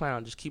 bro. I plan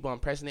on just keep on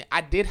pressing it.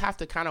 I did have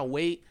to kind of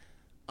wait.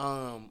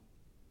 I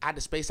had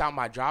to space out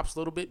my drops a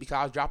little bit because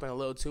I was dropping a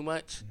little too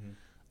much.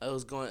 It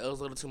was a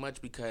little too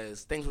much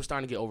because things were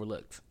starting to get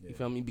overlooked. You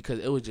feel me? Because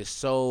it was just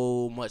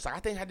so much. Like I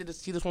think I did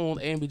see this one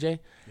with AMBJ.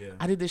 Yeah.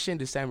 I did this shit in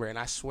December, and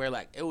I swear,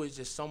 like it was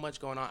just so much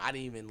going on. I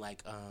didn't even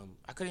like.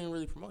 I couldn't even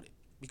really promote it.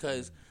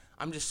 Because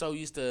I'm just so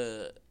used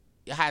to,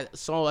 I had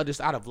I just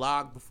out of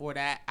vlog before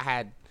that. I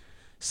had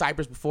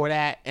Cypress before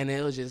that. And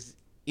it was just,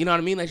 you know what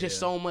I mean? There's just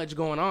so much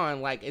going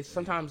on. Like, it's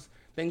sometimes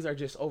things are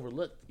just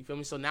overlooked. You feel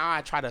me? So now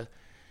I try to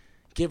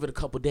give it a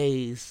couple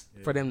days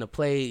for them to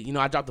play. You know,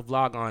 I dropped the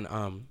vlog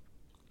on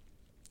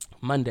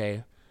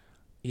Monday.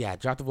 Yeah, I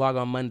dropped the vlog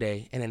on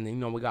Monday. And then, you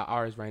know, we got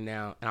ours right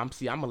now. And I'm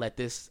going to let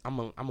this, I'm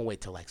going to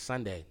wait till like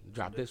Sunday.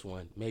 Drop this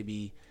one.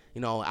 Maybe. You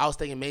know, I was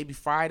thinking maybe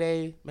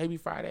Friday, because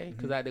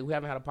we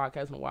haven't had a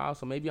podcast in a while,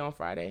 so maybe on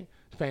Friday,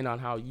 depending on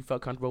how you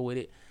felt comfortable with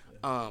it.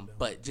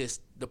 But just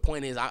the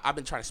point is, I've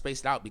been trying to space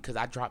it out because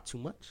I dropped too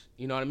much.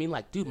 You know what I mean?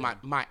 Like, dude, my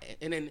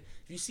and then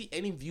if you see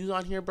any views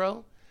on here,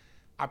 bro,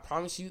 I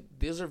promise you,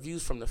 these are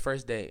views from the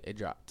first day it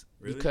dropped.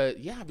 Really?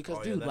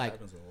 Because dude, like,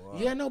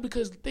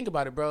 because think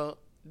about it, bro.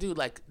 Dude,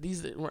 like,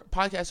 these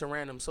podcasts are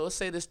random. So let's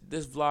say this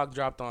vlog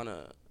dropped on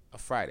a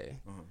Friday.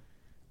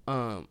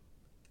 A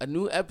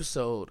new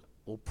episode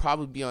will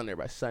probably be on there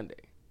by Sunday.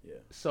 Yeah.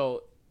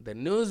 So the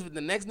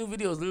next new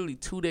video is literally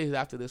 2 days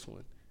after this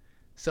one.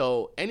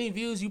 So any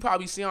views you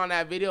probably see on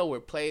that video were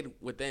played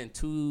within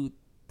 2-3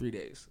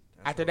 days.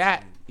 After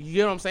that, you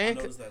get what I'm saying?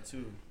 I noticed that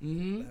too.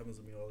 That happens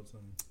to me all the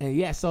time. And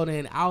yeah, so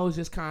then I was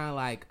just kind of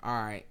like, all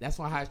right, that's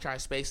why I try to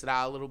space it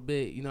out a little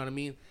bit. You know what I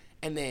mean?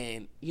 And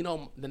then, you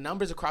know, the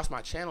numbers across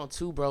my channel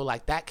too, bro.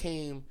 Like that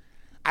came.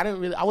 I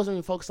wasn't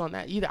even focused on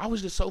that either. I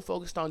was just so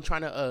focused on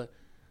trying to,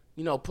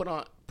 you know, put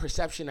on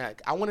perception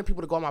that I wanted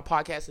people to go on my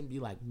podcast and be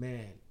like,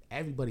 man,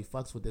 everybody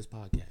fucks with this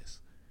podcast.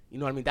 You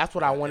know what I mean? That's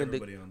what I wanted to,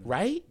 everybody on there.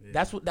 right? Yeah.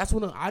 That's what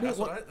I didn't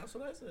want. That's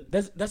what I said.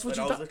 That's what Like,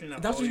 you I was thought. looking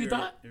at That's all what you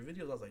thought. Your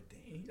videos, I was like, dang,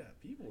 he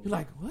got people. You're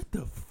like, what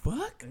the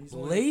fuck? And he's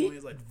only Late,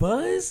 he's like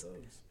Buzz, 4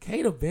 subs.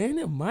 Kate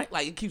Abandon, Mike.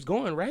 Like it keeps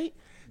going, right?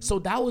 Mm-hmm. So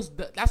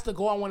that's the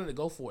goal I wanted to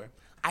go for.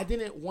 I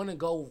didn't want to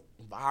go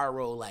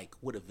viral like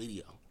with a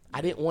video.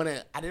 I didn't want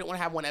to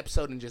have one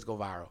episode and just go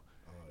viral.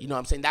 You know what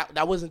I'm saying?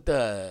 That wasn't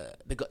the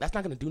that's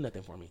not gonna do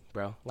nothing for me,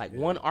 bro. Like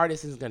one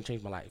artist isn't gonna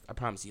change my life. I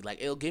promise you.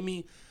 Like it'll give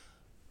me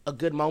a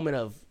good moment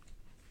of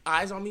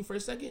eyes on me for a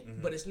second,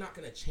 but it's not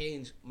gonna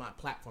change my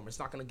platform. It's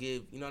not gonna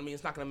give, you know what I mean?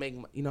 It's not gonna make,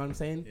 you know what I'm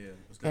saying? Yeah,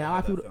 it's And gonna a lot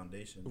have of that people,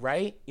 foundation.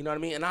 right? You know what I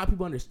mean? And a lot of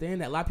people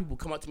understand that. A lot of people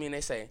come up to me and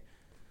they say,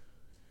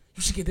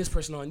 you should get this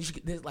person on. You should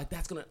get this. Like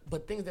that's gonna.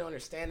 But things they don't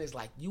understand is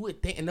like you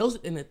would think, and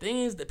the thing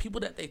is, the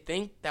people that they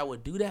think that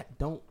would do that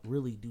don't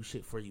really do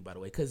shit for you, by the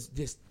way, because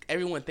just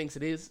everyone thinks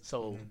it is.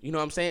 So you know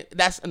what I'm saying?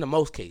 That's in the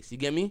most case. You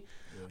get me?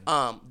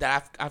 Yeah.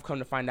 That I've come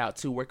to find out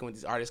too, working with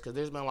these artists, because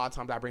there's been a lot of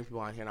times I bring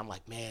people on here and I'm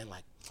like, man,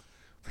 like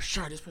for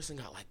sure this person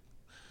got like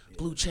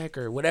blue check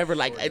or whatever.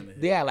 Like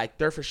like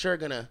they're for sure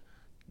gonna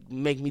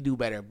make me do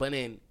better. But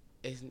then.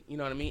 You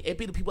know what I mean? It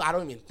be the people I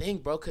don't even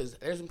think, bro, because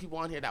there's some people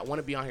on here that want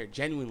to be on here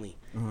genuinely,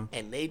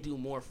 and they do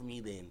more for me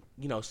than,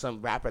 you know,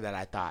 some rapper that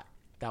I thought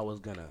that was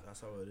gonna.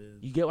 That's how it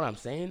is. You get what I'm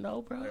saying,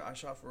 though, bro? Like, I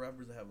shot for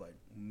rappers that have like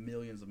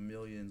millions of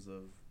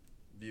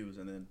views,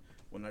 and then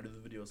when I do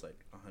the video, it's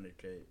like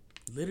 100K.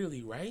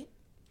 Literally, right?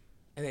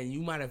 And then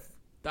you might have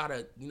thought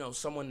of, you know,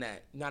 someone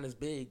that not as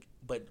big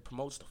but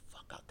promotes the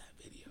fuck out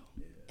that video,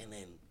 and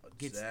then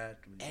gets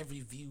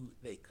every view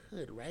they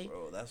could, right?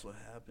 Bro, that's what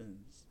happens.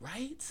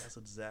 Right? That's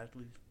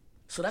exactly.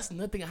 So that's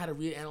another thing I had to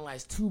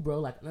reanalyze too, bro.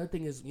 Like another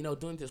thing is, you know,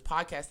 doing this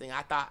podcast thing,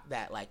 I thought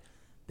that like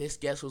this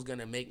guest was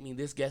gonna make me.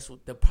 This guest,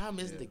 the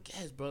problem isn't the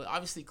guest, bro.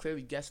 Obviously,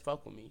 clearly, guests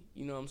fuck with me.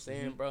 You know what I'm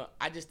saying, bro?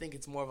 I just think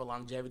it's more of a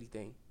longevity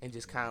thing, and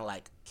just kind of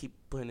like keep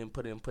putting in.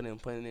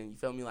 You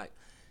feel me? Like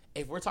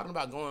if we're talking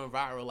about going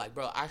viral, like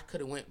bro, I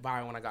could have went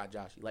viral when I got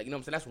Joshy. Like you know what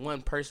I'm saying? That's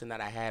one person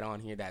that I had on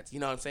here. That's, you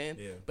know what I'm saying?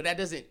 Yeah. But that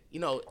doesn't, you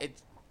know,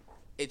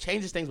 it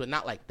changes things, but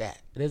not like that.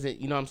 It doesn't,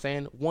 you know what I'm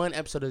saying? One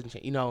episode doesn't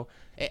change. You know,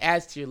 it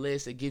adds to your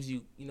list. It gives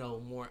you, you know,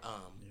 more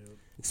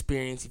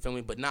experience. You feel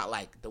me? But not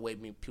like the way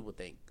people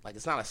think. Like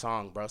it's not a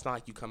song, bro. It's not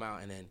like you come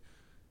out and then,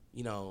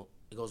 you know,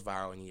 it goes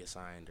viral and you get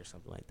signed or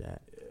something like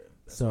that. Yeah,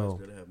 that's why it's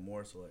good to have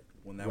more. So like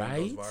when that one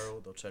goes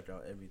viral, they'll check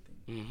out everything.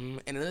 Mm-hmm.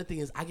 And another thing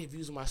is, I get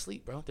views in my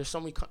sleep, bro. There's so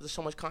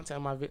much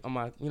content on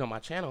my you know, my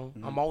channel.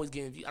 I'm always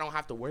getting views. I don't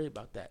have to worry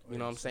about that. You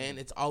know what I'm saying?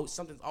 It's always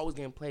something's always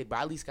getting played. But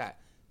I at least got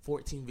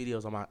 14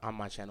 videos on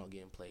my channel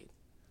getting played,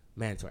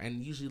 mandatory.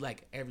 And usually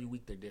like every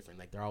week they're different.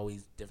 Like they're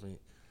always different,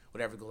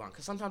 whatever goes on.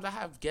 Because sometimes I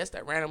have guests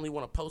that randomly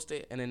want to post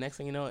it, and the next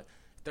thing you know,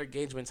 if their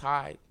engagement's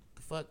high,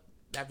 the fuck,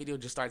 that video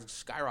just starts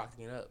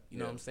skyrocketing up. You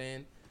know what I'm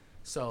saying?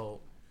 So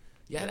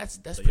yeah, that's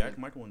the Yak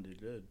Mike one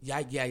did good.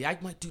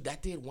 Yak Mike, dude,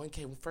 that did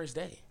 1K first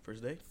day.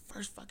 First day?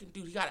 First fucking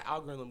dude, he got an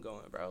algorithm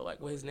going, bro.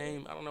 Like with his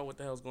name, I don't know what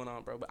the hell's going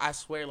on, bro. But I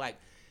swear, like,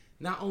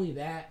 not only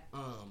that,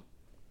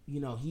 you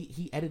know,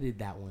 he edited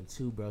that one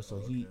too, bro. So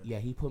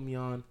he put me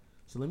on.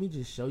 So let me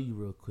just show you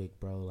real quick,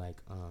 bro. Like,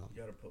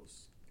 you gotta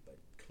post like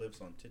clips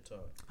on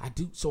TikTok. I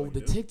do. So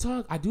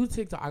TikTok, I do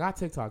TikTok. I got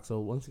TikTok. So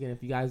once again,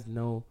 if you guys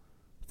know,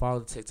 follow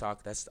the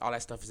TikTok. That's all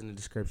that stuff is in the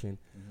description.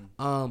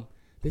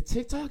 The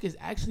TikTok is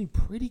actually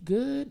pretty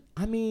good.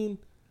 I mean,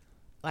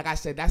 like I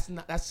said,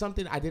 that's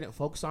something I didn't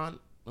focus on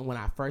when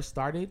I first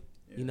started.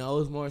 Yeah. You know, it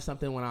was more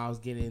something when I was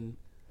getting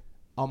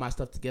all my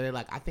stuff together.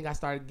 Like I think I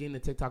started getting the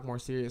TikTok more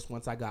serious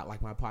once I got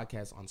like my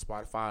podcast on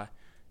Spotify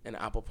and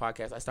Apple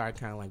Podcasts. I started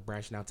kind of like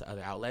branching out to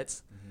other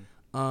outlets.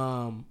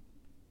 I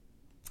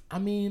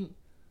mean,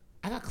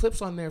 I got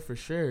clips on there for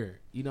sure.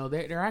 You know,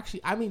 they're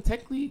actually. I mean,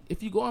 technically,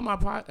 if you go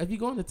on if you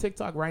go on the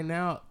TikTok right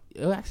now,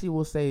 it actually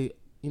will say,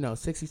 you know,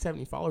 60,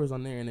 70 followers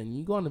on there, and then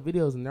you go on the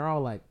videos and they're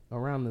all like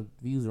around the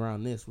views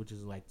around this, which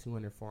is like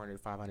 200, 400,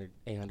 500,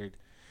 800.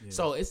 Yeah.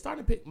 So it's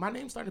starting to my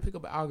name's starting to pick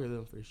up an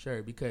algorithm for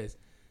sure, because,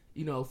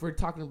 you know, if we're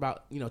talking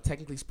about, you know,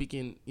 technically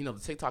speaking, you know, the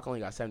TikTok only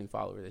got 70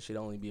 followers. It should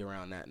only be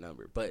around that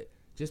number. But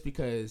just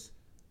because,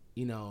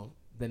 you know,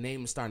 the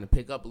name is starting to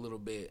pick up a little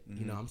bit,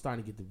 you know, I'm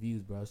starting to get the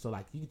views, bro. So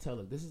like you can tell,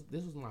 look, this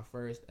was my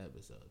first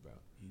episode, bro.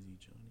 Easy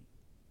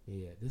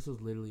Johnny. Yeah, this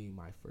was literally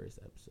my first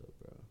episode,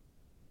 bro.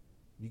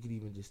 You could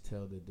even just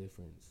tell the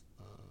difference.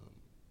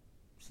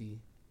 See?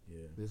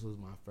 Yeah. This was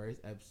my first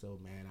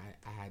episode, man.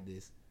 I had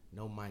this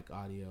no mic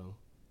audio.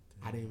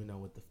 Damn. I didn't even know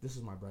what this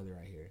was my brother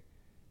right here.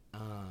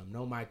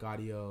 No mic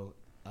audio.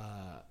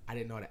 I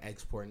didn't know how to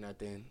export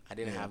nothing. I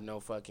didn't have no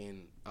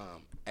fucking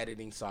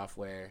editing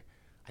software.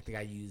 I think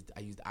I used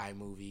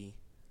iMovie.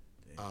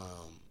 Damn.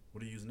 What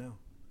do you use now?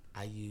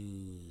 I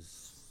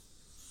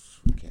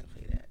can't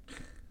say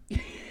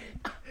that.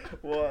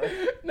 What?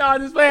 No,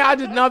 I'm just playing. I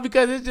just know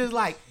because it's just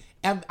like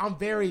I'm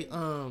very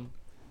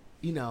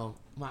you know,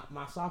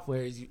 my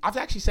software is. I've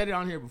actually said it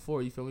on here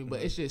before. You feel me?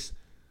 But it's just,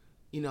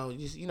 you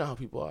know how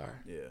people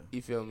are. Yeah.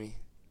 You feel me?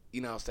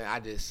 You know what I'm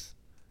saying?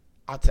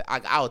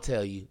 I'll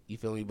tell you. You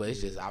feel me? But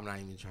it's just I'm not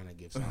even trying to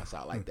give sauce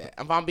out like that.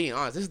 If I'm being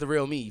honest, this is the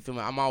real me. You feel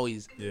me? I'm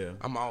always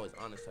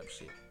honest type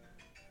shit.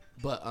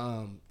 But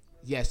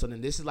yeah. So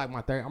then this is like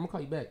my third. I'm gonna call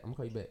you back. Yeah,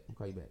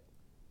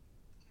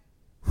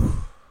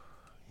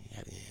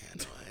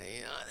 no,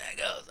 you know how that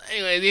goes.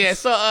 Anyways, yeah.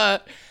 So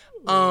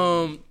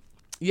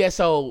yeah.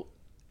 So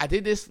I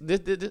did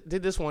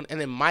this one,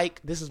 and then Mike.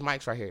 This is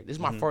Mike's right here. This is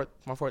my fourth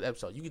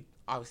episode. You could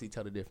obviously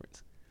tell the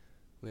difference.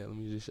 Yeah, let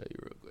me just show you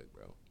real quick,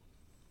 bro.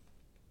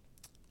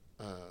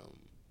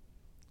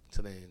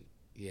 So then,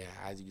 yeah,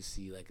 as you can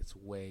see, like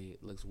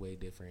it looks way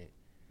different,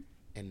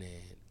 and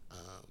then,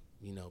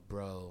 you know,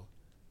 bro,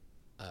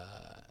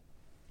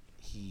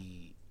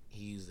 he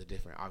used a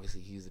different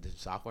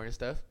software and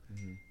stuff,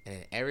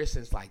 and ever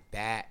since like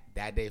that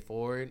day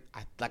forward,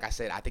 I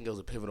said, I think it was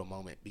a pivotal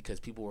moment because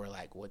people were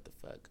like, what the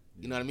fuck,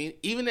 you know what I mean?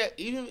 Even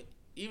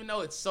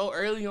though it's so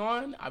early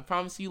on, I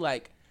promise you,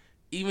 like.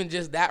 Even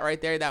just that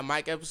right there, that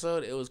Mike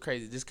episode, it was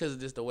crazy. Just because of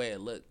just the way it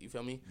looked. You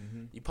feel me?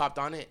 Mm-hmm. You popped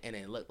on it, and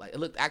it looked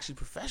actually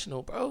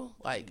professional, bro.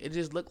 Like, it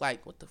just looked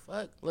like, what the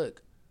fuck?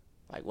 Look.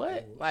 Like,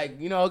 what? Like,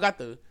 you know, it got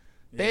the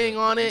thing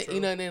on it, intro. You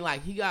know, and then,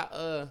 like, he got,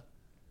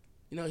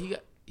 you know,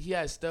 he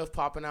had stuff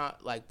popping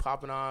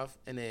off,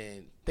 and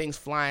then things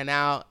flying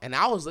out. And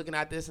I was looking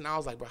at this, and I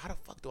was like, bro, how the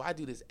fuck do I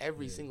do this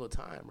every single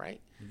time, right?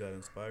 You got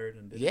inspired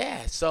and did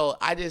it? So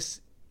I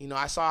just, you know,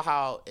 I saw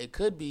how it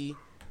could be,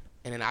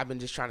 and then I've been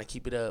just trying to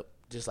keep it up.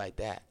 Just like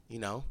that, you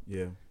know?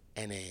 Yeah.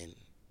 And then,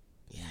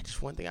 yeah,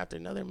 just one thing after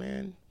another,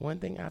 man. One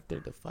thing after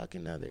the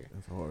fucking other.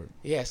 That's hard.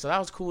 Yeah, so that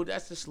was cool.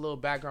 That's just a little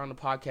background on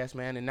the podcast,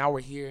 man. And now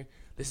we're here.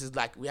 This is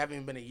like, we haven't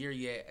even been a year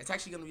yet. It's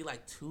actually going to be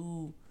like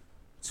two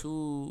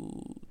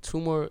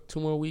more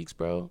weeks,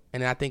 bro.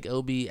 And I think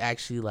it'll be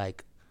actually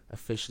like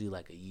officially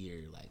like a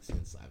year, like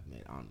since I've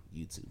been on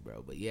YouTube,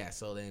 bro. But yeah,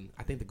 so then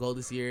I think the goal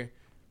this year,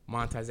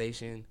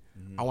 monetization.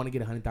 Mm-hmm. I want to get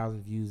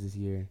 100,000 views this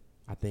year.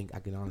 I think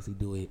I can honestly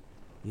do it.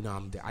 You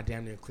know, I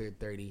damn near cleared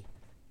 30,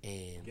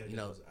 and you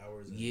know,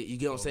 you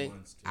get what I'm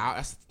saying.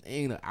 That's the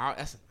thing.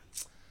 I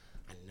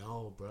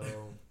know, bro.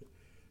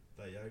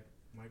 Like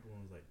Michael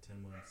was like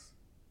 10 months.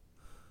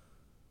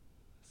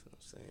 That's what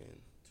I'm saying.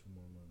 2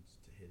 more months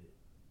to hit it.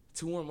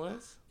 2 more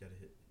months? You gotta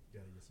get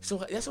some.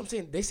 So that's what I'm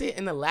saying. They say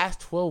in the last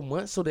 12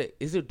 months. So that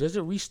does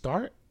it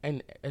restart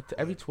and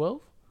every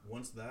 12?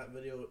 Once that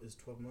video is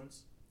 12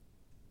 months,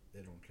 they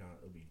don't count.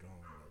 It'll be gone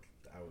like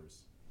the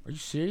hours. Are you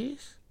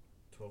serious?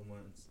 12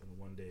 months and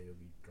 1 day it'll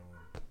be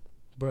gone.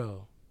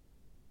 Bro.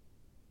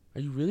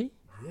 Are you really?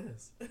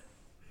 Yes. For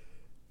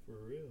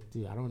real.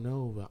 Dude, I don't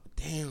know about.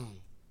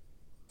 Damn.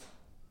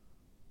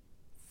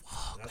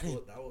 Fuck.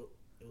 It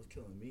was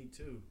killing me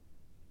too.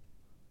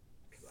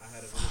 Cause I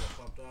had a video that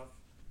popped off.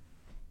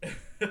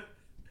 Damn,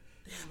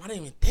 I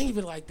didn't even think of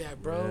it like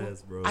that, bro.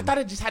 Yes, bro. I thought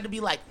it just had to be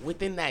like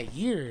within that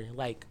year,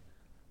 like.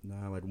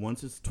 Nah, like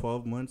once it's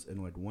 12 months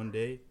and like 1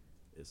 day,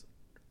 it's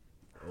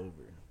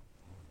over.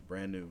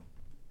 Brand new.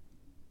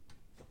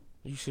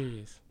 Are you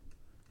serious?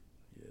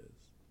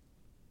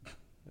 Yes.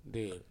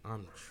 Dude,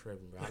 I'm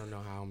tripping, bro. I don't know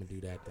how I'm gonna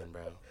do that then,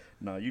 bro.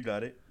 No, you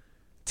got it.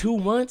 2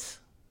 months?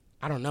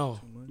 I don't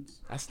know. 2 months?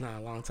 That's not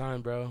a long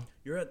time, bro.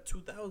 You're at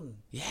 2,000.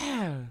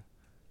 Yeah.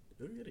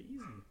 You'll get it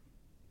easy.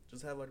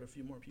 Just have like a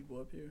few more people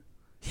up here.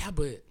 Yeah,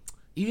 but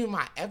even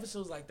my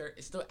episodes, like,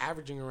 it's still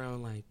averaging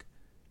around like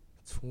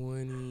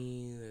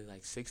 20,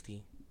 like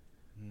 60.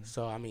 Mm-hmm.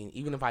 So, I mean,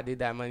 even if I did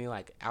that money,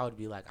 like, I would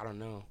be like, I don't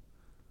know.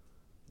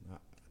 Nah,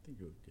 I think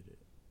you'll get it.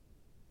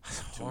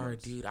 That's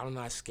hard, dude. I don't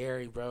know. It's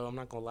scary, bro. I'm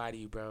not gonna lie to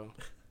you, bro.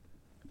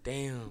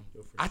 Damn.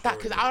 I thought,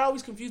 because I would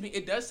always confuse me.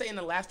 It does say in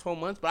the last 12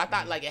 months, but I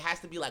thought like it has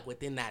to be like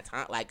within that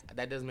time. Like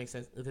that doesn't make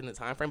sense within the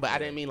time frame. But I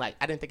didn't mean like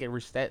I didn't think it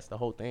resets the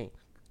whole thing.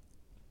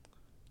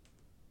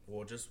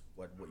 Well, just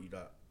like what you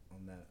got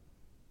on that.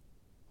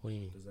 What do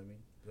you mean? Does that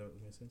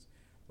make sense?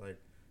 Like,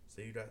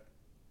 say you got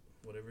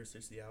whatever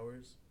 60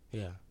 hours.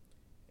 Yeah.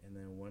 And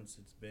then once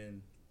it's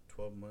been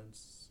 12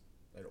 months,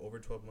 like over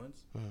 12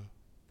 months,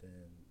 then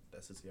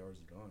that 60 hours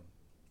is gone.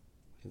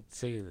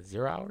 Say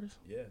 0 hours?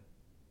 Yeah.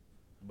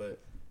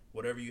 But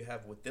whatever you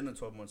have within the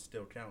 12 months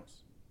still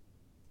counts.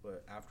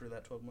 But after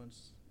that 12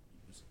 months,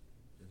 it's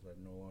like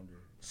no longer.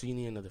 So you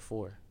need another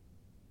 4,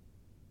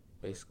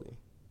 basically.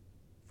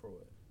 For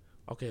what?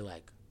 Okay,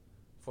 like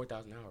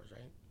 4,000 hours,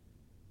 right?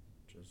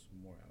 Just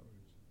more hours.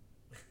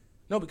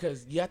 No,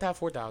 because you have to have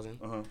 4,000.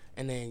 Uh-huh.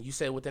 And then you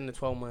said within the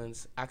 12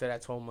 months, after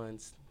that 12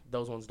 months,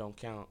 those ones don't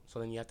count. So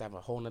then you have to have a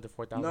whole nother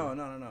 4,000.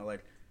 No.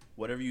 Like,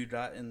 whatever you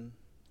got in,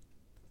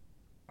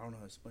 I don't know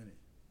how to explain it.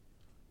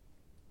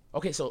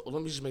 Okay, so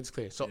let me just make this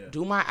clear. So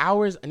do my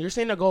hours, and you're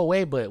saying they go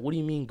away, but what do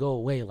you mean go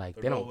away? Like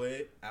they don't go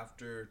away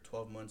after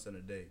 12 months and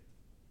a day.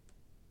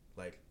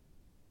 Like,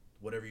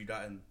 whatever you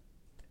got in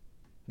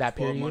that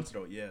 12 period? months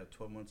ago. Yeah,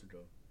 12 months ago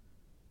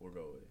will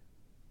go away.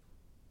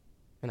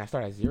 And I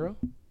start at 0?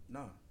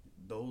 Nah,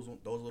 those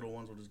little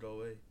ones will just go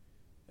away.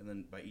 And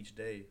then by each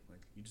day,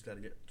 like, you just got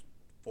to get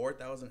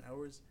 4,000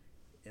 hours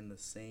in the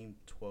same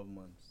 12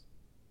 months.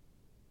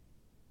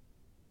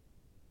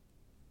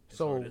 It's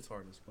hard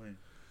to explain.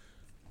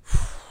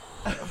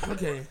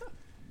 Okay.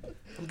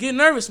 I'm getting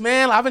nervous,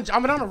 man. I've been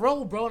on a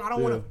roll, bro, and I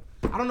don't want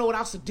to. I don't know what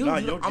else to do. Nah,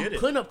 You know, you'll I'm get it.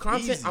 putting up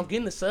content. Easy. I'm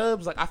getting the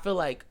subs. Like I feel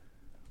like,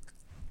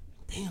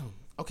 damn.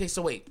 Okay,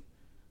 so wait.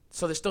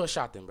 So there's still a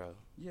shot then, bro.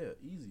 Yeah,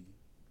 easy.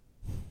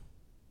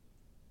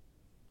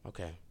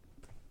 Okay.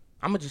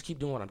 I'm gonna just keep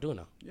doing what I'm doing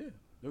now. Yeah,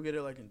 you'll get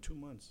it like in 2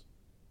 months.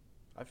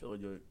 I feel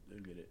like you'll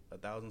get it.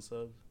 1,000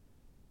 subs.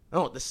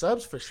 No, the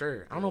subs for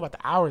sure. I don't know about the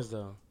hours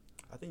though.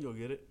 I think you'll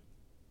get it.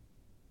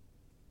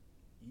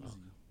 Easy.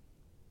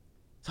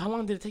 So how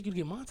long did it take you to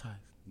get monetized?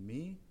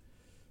 Me,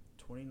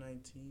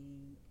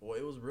 2019. Well,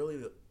 it was really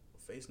the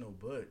Face No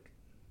Book.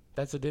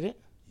 That's what did it?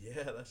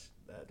 Yeah,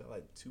 that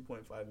like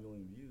 2.5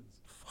 million views.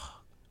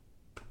 Fuck.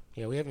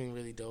 Yeah, we haven't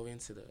really dove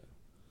into the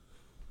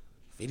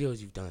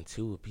videos you've done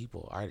too with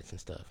people, artists and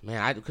stuff.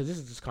 Man, because this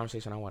is just a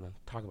conversation I want to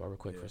talk about real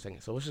quick for a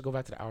second. So let's just go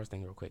back to the hours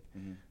thing real quick.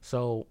 Mm-hmm.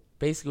 So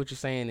basically what you're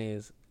saying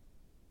is,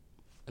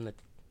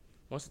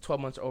 once the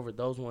 12 months are over,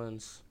 those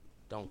ones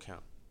don't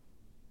count.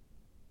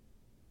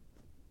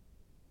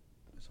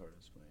 It's hard to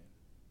explain.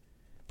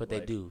 But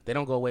they do. They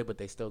don't go away, but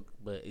they still.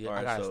 But All I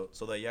right, gotta,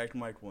 so that Yak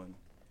Mike one,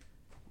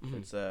 Mhm.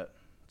 it's at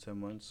 10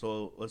 months.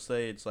 So let's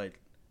say it's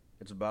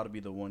about to be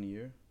the 1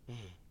 year. Mhm.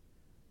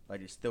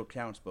 Like it still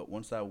counts, but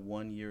once that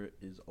 1 year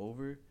is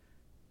over,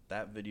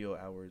 that video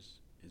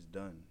hours is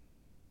done.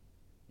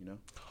 You know?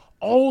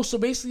 Oh, so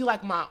basically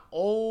like my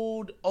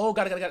old. Oh,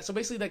 got it. So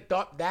basically like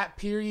that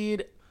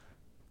period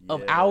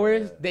of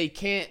hours, they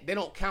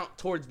don't count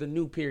towards the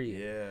new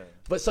period. Yeah.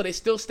 But so they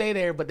still stay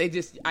there, but they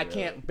just I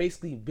can't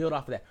basically build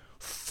off of that.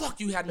 Fuck,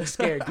 you had me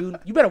scared, dude.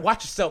 You better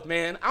watch yourself,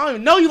 man. I don't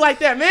even know you like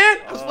that, man.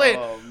 I was playing.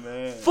 Oh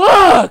man.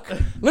 Fuck.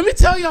 Let me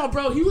tell y'all,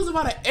 bro. He was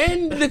about to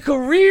end the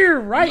career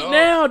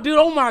now, dude.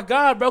 Oh my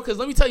god, bro. Because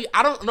let me tell you,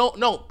 I don't know.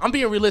 No, I'm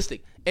being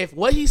realistic. If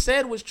what he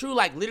said was true,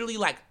 like literally,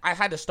 like I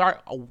had to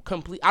start a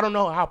complete. I don't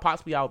know how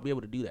possibly I would be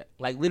able to do that.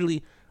 Like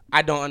literally,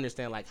 I don't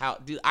understand. Like how,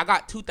 dude. I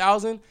got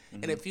 2,000,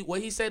 and if what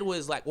he said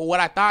was like, well,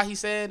 what I thought he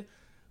said.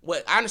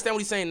 What I understand what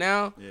he's saying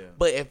now. Yeah.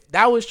 But if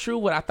that was true,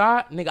 what I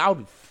thought, nigga, I would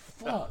be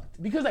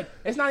fucked. Because like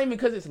it's not even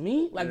because it's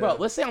me. Like, bro,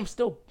 let's say I'm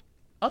still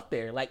up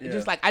there. Like,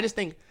 just like I just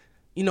think,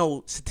 you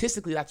know,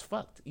 statistically that's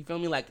fucked. You feel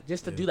me? Like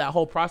just to do that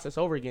whole process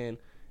over again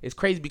is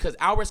crazy because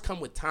hours come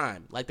with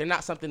time. Like they're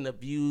not something the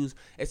views.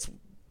 It's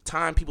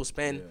time people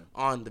spend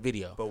on the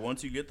video. But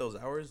once you get those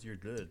hours, you're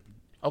good.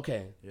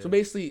 Okay. Yeah. So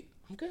basically,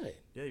 I'm good.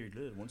 Yeah, you're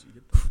good once you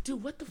get them.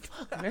 Dude, what the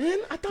fuck, man?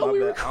 I thought we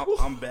were cool.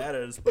 I'm bad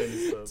at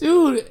explaining stuff.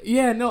 Dude,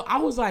 yeah, no, I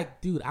was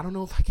like, dude, I don't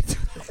know if I can do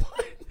that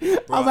one.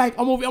 I was like,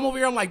 I'm over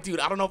here. I'm like, dude,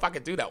 I don't know if I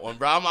can do that one,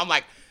 bro. I'm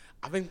like,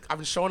 I've been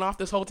showing off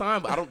this whole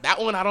time, but I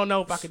don't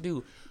know if I could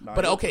do. Nah,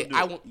 but okay,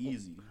 I won't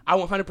easy. I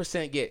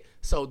 100% get.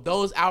 So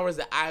those hours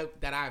that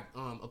I've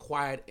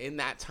acquired in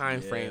that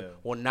time frame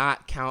will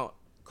not count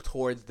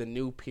towards the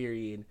new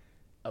period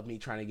of me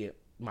trying to get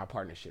my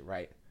partnership,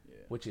 right? Yeah.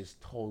 Which is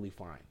totally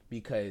fine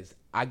because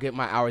I get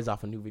my hours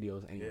off of new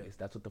videos anyways. Yeah.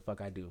 That's what the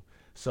fuck I do.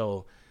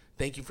 So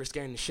thank you for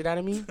scaring the shit out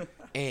of me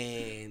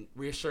and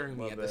reassuring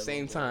me at the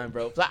same time,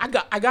 bro. So I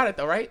got it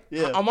though, right?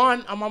 Yeah. I'm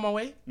on my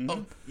way. Mm-hmm.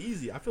 Oh.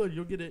 Easy. I feel like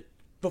you'll get it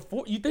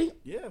before you think?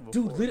 Yeah, before.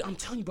 Dude, literally, I'm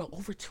telling you, bro,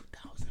 over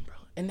 2,000, bro.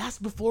 And that's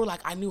before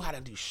like I knew how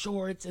to do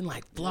shorts and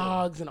like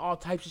vlogs and all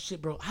types of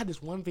shit, bro. I had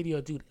this one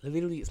video, dude.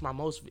 Literally,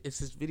 it's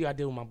this video I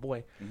did with my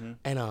boy,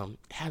 and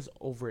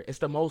it's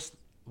the most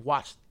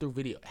watched through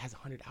video. It has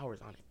 100 hours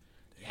on it.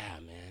 Yeah,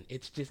 man.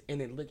 It's just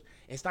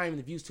it's not even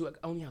the views too. It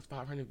only has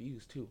 500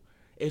 views too.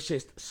 It's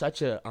just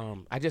such a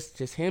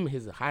just him,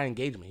 his high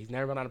engagement. He's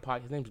never been on a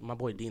podcast. His name's my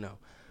boy Dino.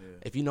 Yeah.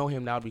 If you know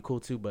him, that would be cool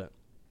too. But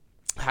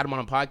I had him on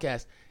a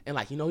podcast, and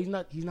like, you know, he's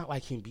not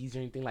like Kim Bees or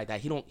anything like that.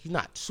 He's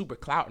not super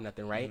clout or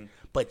nothing, right?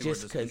 But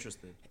just because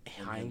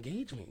high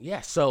engagement,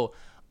 yeah. So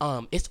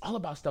it's all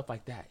about stuff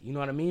like that. You know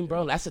what I mean,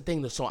 bro? That's the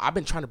thing. So I've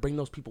been trying to bring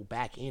those people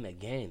back in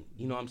again.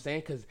 You know what I'm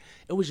saying? Because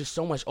it was just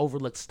so much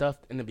overlooked stuff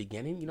in the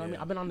beginning. You know what I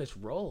mean? I've been on this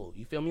roll.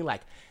 You feel me?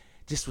 Like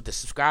just with the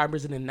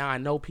subscribers, and then now I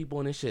know people,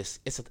 and it's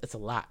a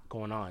lot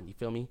going on. You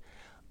feel me?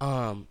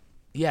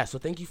 Yeah. So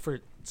thank you for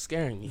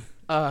scaring me.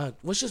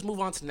 Let's just move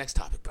on to the next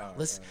topic, bro.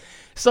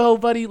 So,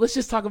 buddy, let's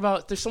just talk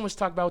about. There's so much to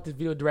talk about with this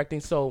video directing.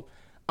 So,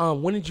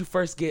 when did you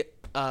first get,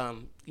 a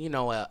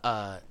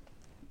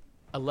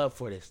love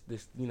for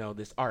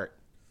this art,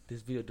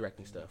 this video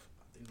directing stuff?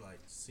 I think like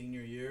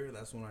senior year.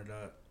 That's when I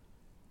got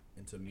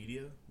into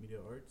media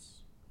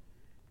arts,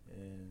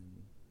 and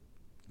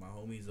my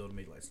homies they'll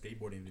make like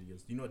skateboarding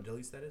videos. Do you know what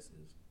Deli Status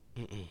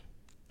is?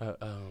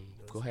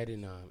 Go ahead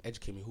and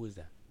educate me. Who is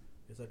that?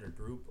 It's like a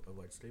group of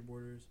like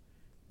skateboarders.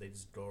 They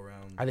just go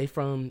around. Are they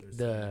from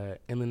the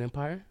Inland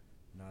Empire?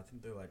 No, I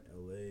think they're like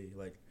LA.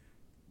 Like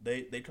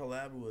they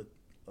collab with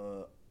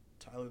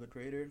Tyler the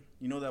Creator.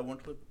 You know that one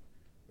clip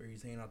where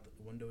he's hanging out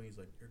the window and he's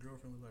like, "Your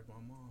girlfriend looks like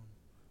my mom."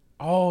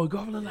 Oh,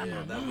 girlfriend looks like my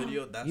mom. That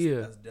video.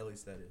 That's Deli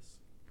Status.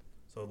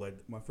 So like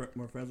my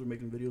friends were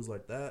making videos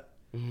like that,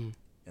 and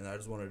I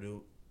just want to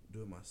do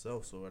it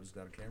myself. So I just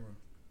got a camera.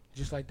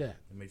 Just like that.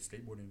 And make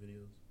skateboarding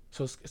videos.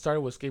 So it started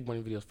with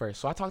skateboarding videos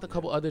first. So I talked to a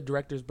couple other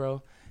directors,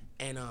 bro,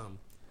 and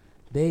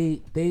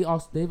they've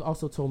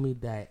also told me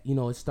that, you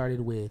know, it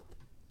started with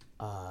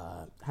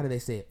how do they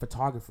say it?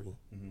 Photography.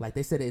 Like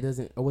they said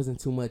it wasn't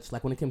too much.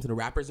 Like when it came to the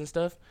rappers and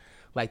stuff,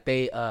 like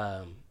they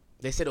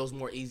said it was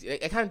more easy.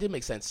 It kind of did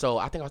make sense. So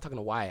I think I was talking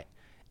to Wyatt,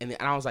 and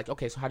I was like,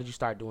 okay, so how did you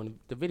start doing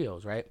the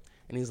videos, right?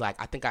 And he's like,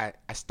 I think I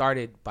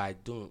started by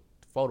doing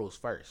photos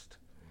first.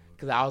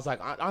 Because I was like,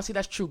 honestly,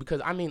 that's true.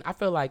 Because, I mean, I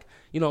feel like,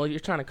 you're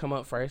trying to come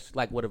up first,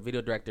 like with a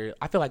video director.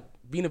 I feel like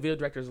being a video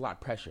director is a lot of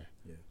pressure.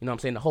 Yeah. You know what I'm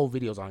saying? The whole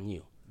video's on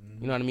you.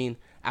 You know what I mean?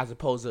 As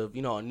opposed to,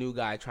 a new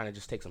guy trying to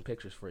just take some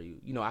pictures for you.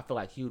 I feel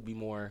like he would be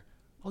more,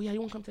 oh, yeah, you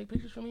want to come take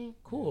pictures for me?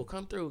 Cool,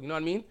 come through. You know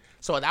what I mean?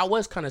 So that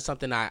was kind of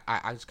something I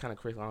just kind of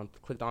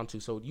clicked on to.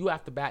 So you,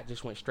 off the bat,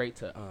 just went straight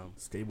to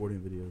skateboarding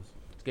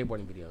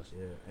videos.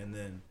 Yeah, and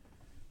then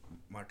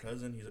my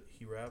cousin,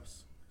 he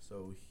raps.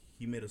 So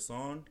he made a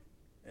song.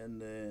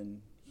 And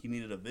then he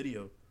needed a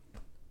video,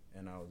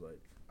 and I was like,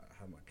 I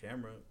have my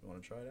camera. You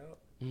want to try it out?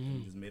 And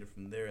he just made it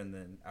from there. And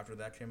then after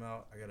that came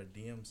out, I got a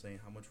DM saying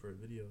how much for a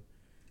video.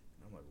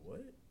 And I'm like,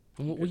 what?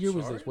 What year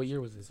was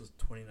this? This was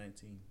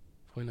 2019.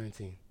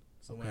 2019.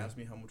 Someone asked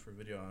me how much for a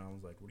video, and I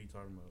was like, what are you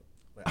talking about?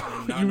 Like,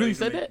 I did not you know really could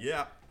said make, that?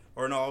 Yeah.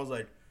 Or no, I was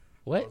like,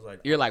 what? I was like,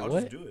 You're like, I'll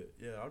what? just do it.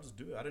 Yeah, I'll just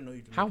do it. I didn't know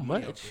you could how make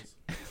money much? off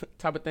this.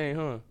 Type of thing,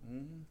 huh?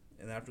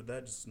 And after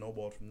that, just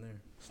snowballed from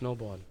there.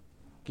 Snowballed.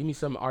 Give me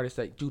some artists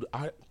that, dude.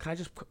 Can I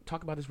just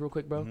talk about this real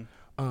quick, bro?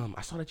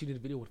 I saw that you did a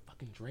video with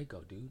fucking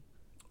Draco, dude.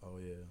 Oh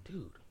yeah,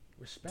 dude.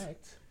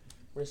 Respect.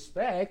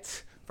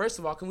 First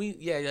of all, can we?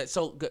 Yeah.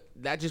 So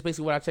that just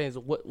basically what I'm saying is,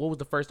 what was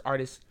the first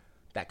artist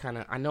that kind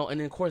of I know, and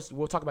then of course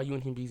we'll talk about you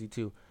and him, Beezy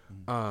too.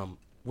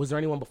 Was there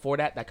anyone before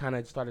that kind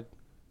of started?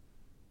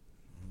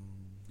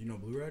 You know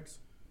Blue Rags?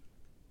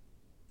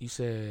 You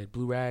said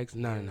Blue Rags?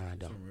 No, I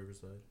don't. From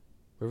Riverside.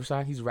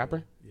 Riverside? He's a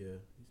rapper? Yeah.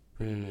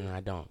 I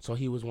don't. So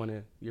he was one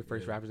of your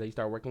first rappers that you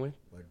started working with?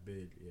 Like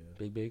big, yeah.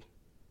 Big.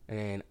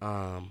 And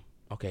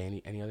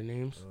okay, any other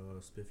names?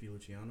 Spiffy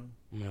Luciano.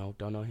 No,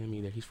 don't know him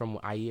either. He's from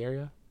IE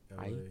area?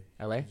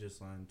 LA? He just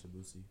signed to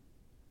Boosie.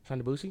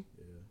 Signed to Boosie?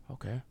 Yeah.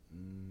 Okay.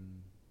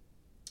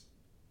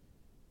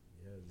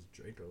 Yeah, it's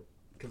Draco.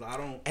 Cause I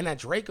don't. And that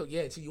Draco,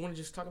 yeah. So you want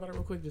to just talk about it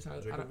real quick? Just how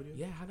Draco video?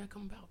 Yeah, how'd that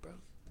come about, bro?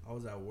 I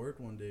was at work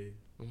one day,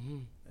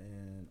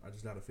 and I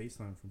just got a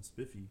FaceTime from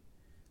Spiffy.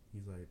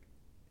 He's like,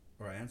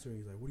 or I answer,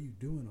 he's like, what are you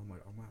doing? I'm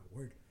like, I'm at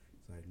work.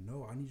 He's like,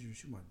 no, I need you to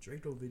shoot my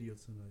Draco video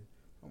tonight.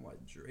 I'm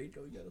like,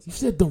 Draco? You gotta. You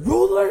said the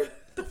ruler?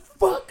 The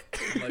fuck?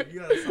 I'm like, you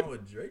got a song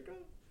with Draco?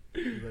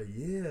 He's like,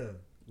 yeah.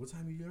 What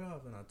time you get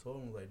off? And I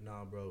told him, like,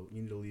 nah, bro,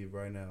 you need to leave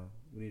right now.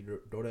 We need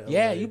to go to LA.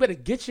 Yeah, you better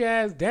get your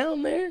ass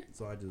down there.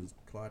 So I just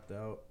clocked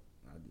out.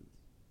 I just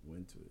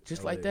went to it.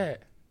 Just LA. like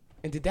that.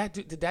 And did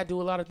that do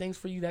a lot of things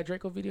for you, that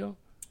Draco video?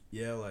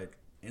 Yeah, like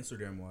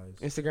Instagram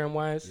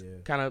wise. Yeah.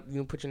 Kind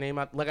of put your name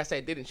out. Like I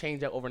said, it didn't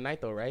change that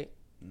overnight though, right?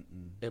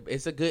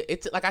 It's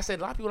like I said,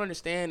 a lot of people don't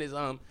understand is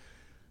I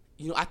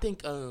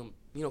think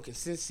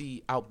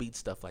consistency outbeats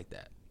stuff like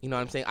that. You know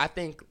what I'm saying? I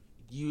think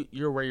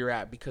you're where you're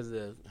at because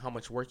of how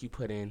much work you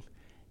put in,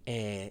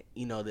 and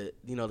the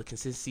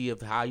consistency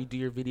of how you do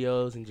your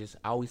videos, and just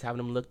always having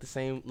them look the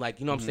same. Like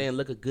what I'm saying,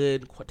 look a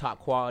good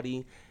top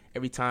quality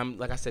every time.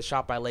 Like I said,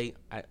 Shop by Late,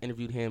 I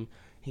interviewed him.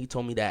 He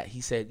told me that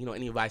he said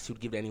any advice he would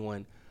give to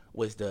anyone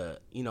was to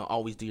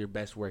always do your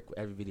best work with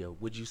every video.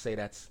 Would you say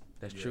that's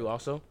true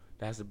also?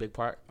 That's a big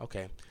part.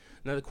 Okay.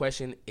 Another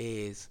question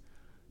is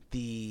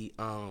the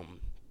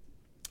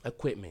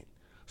equipment.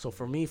 So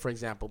for me, for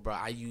example, bro,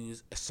 I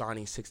use a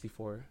Sony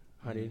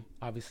 6400.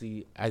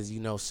 Obviously, as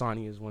you know,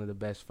 Sony is one of the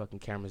best fucking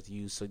cameras to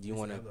use. So do you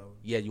want to?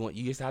 Yeah, you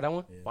used to have that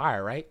one? Yeah.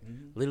 Fire, right?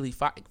 Literally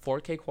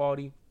 4K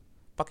quality,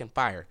 fucking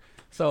fire.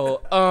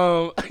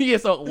 So yeah.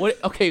 So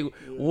what? Okay,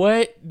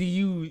 what do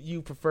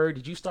you prefer?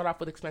 Did you start off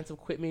with expensive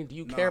equipment? Do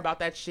you care about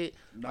that shit?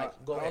 I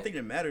don't think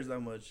it matters that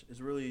much. It's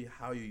really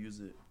how you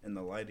use it and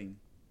the lighting.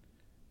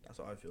 That's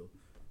how I feel.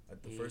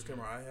 Like the first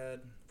camera I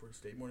had for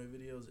skateboarding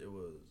videos, it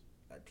was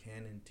a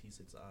Canon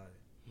T6i,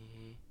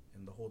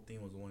 and the whole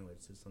thing was only like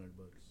 $600.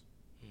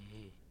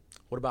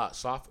 What about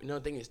software?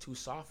 Another thing is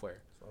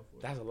software.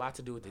 That has a lot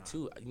to do with it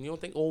too. You don't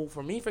think? Oh,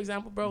 for me, for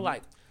example, bro,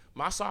 like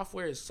my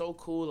software is so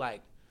cool.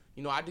 Like,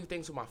 I do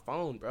things with my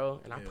phone,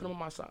 bro, and I put them on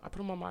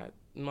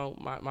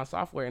my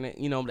software, and it,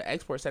 the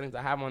export settings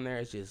I have on there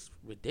is just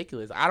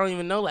ridiculous. I don't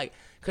even know, like,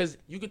 cause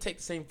you could take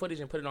the same footage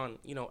and put it on,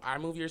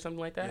 iMovie or something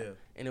like that,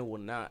 and it will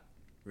not.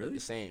 Really? The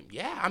same.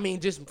 Yeah, I mean,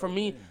 just for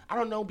me, I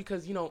don't know,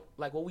 because,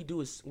 like what we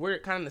do is we're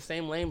kind of in the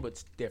same lane, but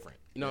it's different.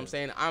 You know what I'm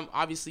saying? I'm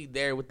obviously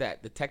there with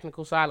the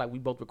technical side. Like we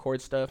both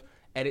record stuff,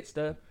 edit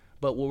stuff,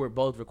 but what we're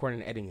both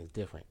recording and editing is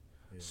different.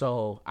 Yeah.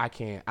 So I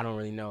don't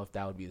really know if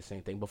that would be the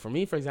same thing. But for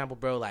me, for example,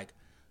 bro, like,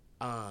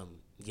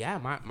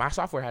 my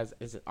software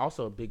is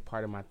also a big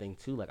part of my thing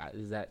too. Like,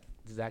 does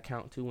that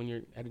count too when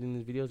you're editing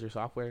these videos, your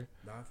software?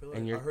 No, I feel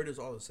like I heard it's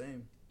all the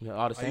same.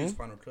 All the same? I use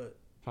Final Cut.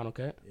 Final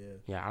Cut? Yeah.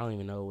 Yeah, I don't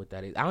even know what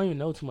that is. I don't even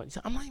know too much.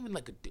 I'm not even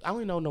like I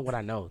don't even know what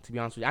I know, to be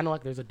honest with you. I know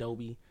like there's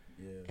Adobe.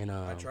 Yeah. And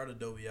I tried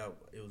Adobe out.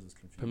 It was just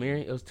confusing. Premiere?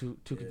 It was too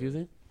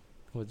confusing?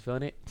 Was you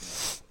feeling it?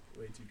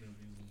 Way too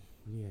confusing.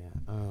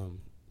 Yeah.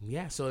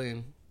 Yeah, so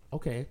then,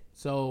 okay.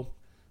 So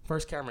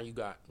First camera you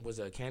got was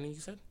a Canon, you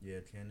said? Yeah,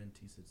 Canon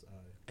T6i.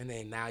 And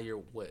then now you're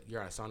what?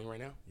 You're on a Sony right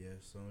now? Yeah,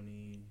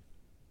 Sony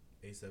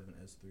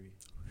A7S3.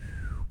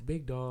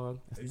 Big dog.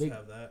 I That's used big. to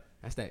have that.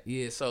 That's that.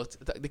 Yeah. So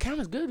the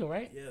camera's good though,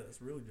 right? Yeah,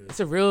 that's really good. It's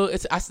a real.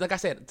 Like I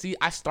said. See,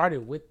 I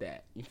started with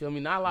that. You feel me?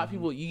 Not a lot of Mm-hmm.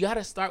 people. You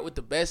gotta start with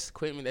the best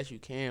equipment that you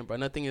can, bro.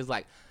 Nothing is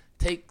like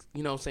take.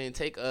 You know what I'm saying?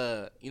 Take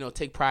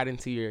take pride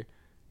into your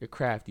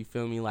craft. You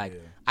feel me? Like Yeah.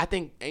 I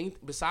think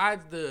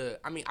besides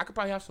I could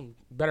probably have some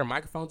better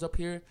microphones up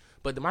here,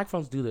 but the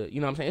microphones do the. You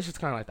know what I'm saying? It's just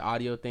kind of like the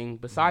audio thing.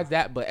 Besides Mm-hmm.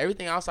 that, but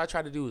everything else I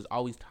try to do is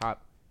always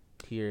top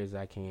tier as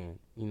I can.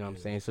 You know what I'm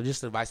Yeah. saying? So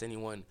just advice to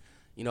anyone.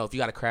 You know, if you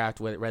got a craft,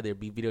 whether it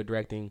be video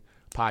directing,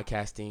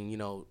 podcasting, you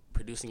know,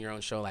 producing your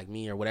own show like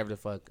me or whatever the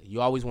fuck,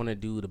 you always want to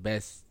do the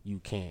best you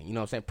can. You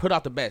know what I'm saying? Put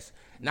out the best.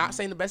 Not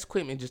saying the best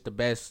equipment, just the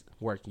best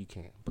work you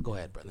can. But go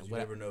ahead, brother. 'Cause you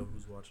never know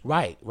who's watching.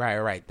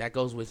 Right. That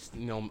goes with,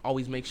 you know,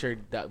 always make sure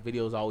that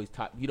video is always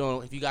top. You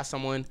don't, if you got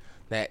someone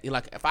that,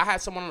 like, if I had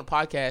someone on the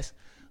podcast,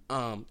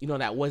 you know,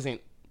 that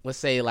wasn't, let's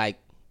say, like,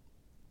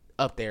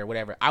 up there,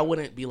 whatever, I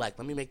wouldn't be like,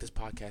 let me make this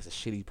podcast a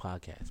shitty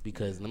podcast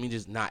because let me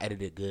just not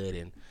edit it good.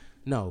 And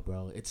no,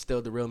 bro, it's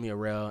still the real me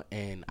real,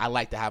 and I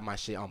like to have my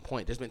shit on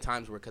point. There's been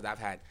times where, because I've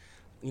had,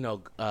 you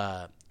know,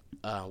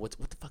 what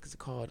the fuck is it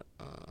called?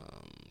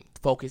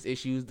 Focus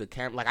issues. The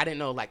camera, like I didn't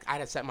know, like I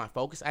had set my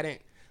focus. I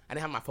didn't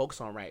have my focus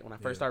on right when I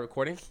first started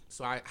recording.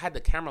 So I had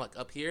the camera like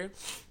up here.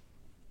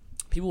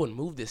 People would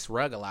move this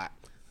rug a lot,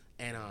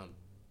 and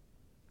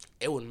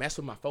it would mess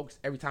with my focus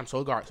every time.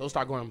 So it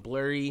started going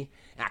blurry,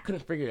 and I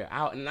couldn't figure it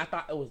out. And I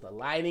thought it was the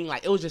lighting.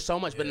 Like, it was just so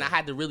much. But then I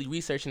had to really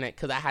research it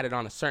because I had it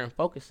on a certain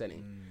focus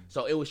setting.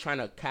 So it was trying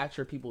to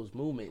capture people's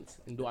movements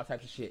and do all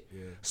types of shit.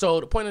 Yeah. So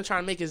the point I'm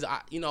trying to make is,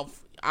 I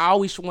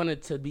always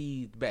wanted to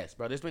be the best,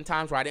 bro. There's been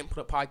times where I didn't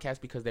put up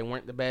podcasts because they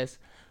weren't the best.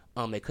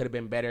 They could have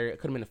been better. It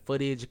could have been the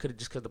footage. It could have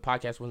just because the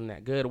podcast wasn't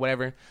that good or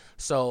whatever.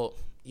 So,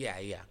 yeah.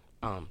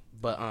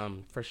 But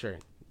for sure,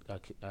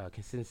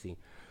 consistency.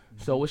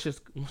 So let's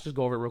just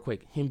go over it real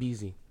quick.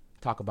 Himbeezy,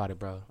 talk about it,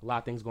 bro. A lot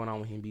of things going on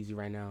with Himbeezy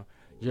right now.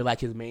 You're like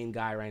his main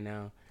guy right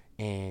now,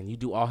 and you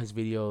do all his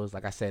videos.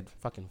 Like I said,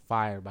 fucking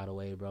fire, by the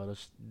way, bro.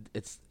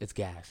 It's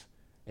gas.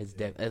 It's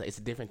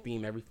a different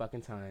theme every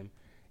fucking time.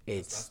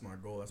 That's my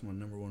goal. That's my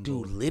number one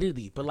goal. Dude,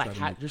 literally. But like,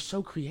 you're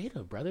so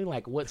creative, brother.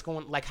 Like, what's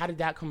going? Like, how did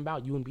that come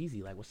about? You and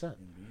Beezy, like, what's up?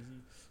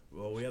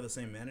 Well, we have the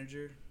same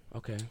manager.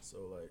 Okay. So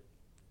like,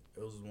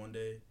 it was one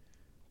day.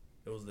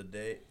 It was the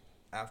day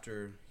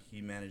after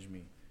he managed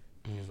me.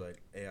 He was like,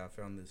 "Hey, I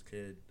found this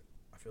kid.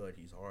 I feel like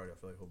he's hard. I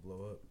feel like he'll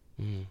blow up.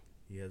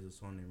 He has a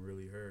song named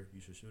Really Her.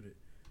 You should shoot it."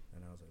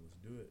 And I was like, "Let's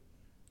do it."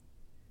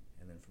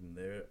 And then from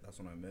there, that's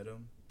when I met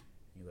him.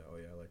 He's like, "Oh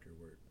yeah, I like your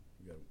work.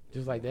 You gotta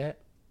Just like that.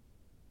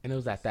 And it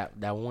was that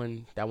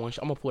one show. I'm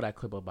gonna pull that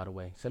clip up, by the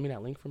way. Send me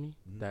that link for me,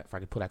 that if I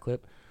could pull that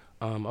clip.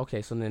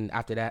 Okay, so then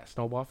after that,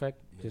 Snowball Effect,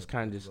 just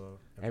kind of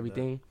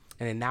everything.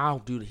 And then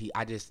now, dude, he's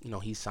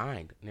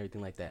signed and everything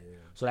like that. Yeah.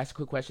 So that's a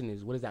quick question: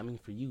 is what does that mean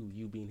for you?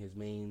 You being his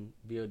main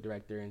video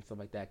director and stuff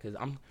like that? Because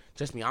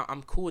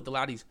I'm cool with a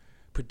lot of these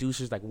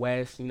producers like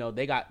Wes. You know,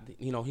 they got,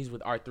 you know, he's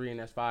with R3 and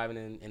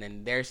S5, and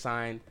then they're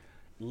signed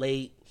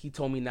late. He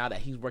told me now that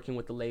he's working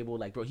with the label.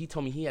 Like, bro, he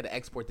told me he had to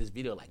export this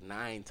video like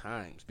 9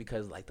 times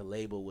because like the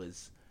label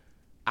was,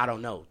 I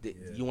don't know.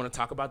 You want to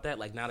talk about that?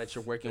 Like, now that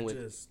you're working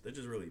they're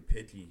just really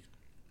picky.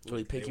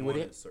 Really picky they with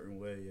want it? A certain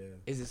way, yeah.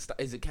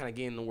 Is it kind of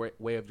getting in the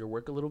way of your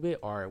work a little bit,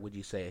 or would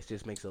you say it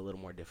just makes it a little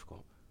more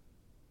difficult?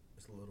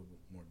 It's a little bit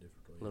more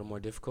difficult. A little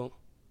more difficult.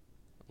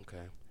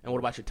 Okay. And what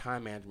about your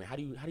time management? How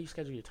do you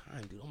schedule your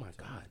time, dude? Oh my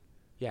God.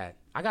 Yeah,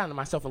 I got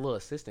myself a little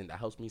assistant that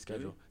helps me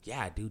schedule. Really?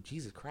 Yeah, dude.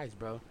 Jesus Christ,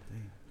 bro.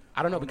 Dang.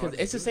 I don't know because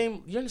it's the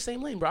same. You're in the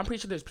same lane, bro. I'm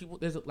pretty sure there's people.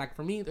 Like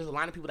for me, there's a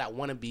line of people that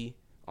want to be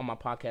on my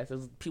podcast.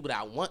 There's people that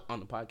I want on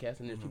the podcast,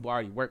 and there's people I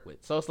already work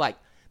with. So it's like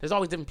there's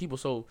always different people.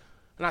 So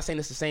I'm not saying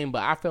it's the same,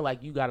 but I feel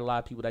like you got a lot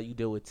of people that you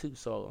deal with too.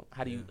 So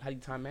how do you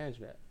time manage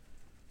that?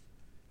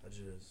 I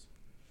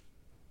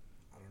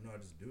don't know. I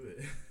just do it.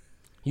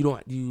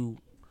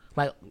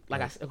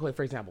 I said, okay,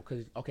 for example,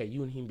 because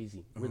you and him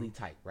busy, really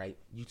tight, right?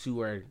 You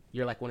two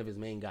you're like one of his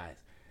main guys.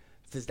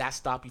 Does that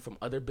stop you from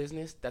other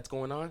business that's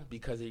going on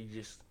because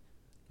you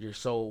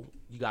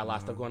got a lot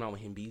of stuff going on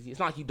with him busy? It's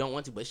not like you don't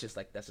want to, but it's just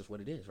like that's just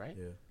what it is, right?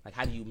 Yeah. Like,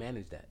 how do you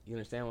manage that? You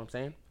understand what I'm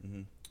saying?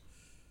 Mm-hmm.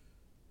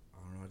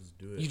 I don't know. I just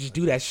do it. You just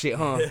do that shit,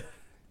 huh?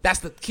 That's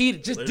the key.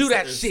 Just do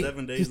that shit.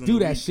 7 days just in do a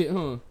that week. shit,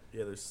 huh?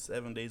 Yeah, there's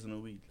 7 days in a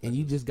week. And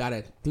you just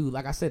gotta, dude.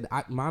 Like I said,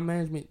 my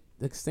management,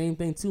 the same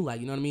thing too. Like,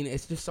 you know what I mean?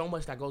 It's just so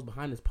much that goes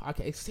behind this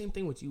podcast. It's the same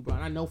thing with you, bro.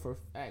 And I know for a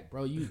fact,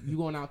 bro. You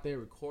going out there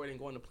recording,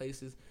 going to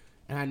places,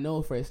 and I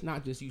know it's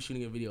not just you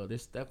shooting a video.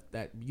 There's stuff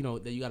that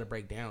that you got to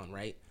break down,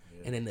 right?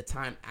 Yeah. And then the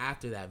time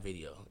after that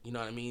video, you know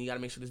what I mean? You got to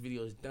make sure this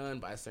video is done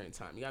by a certain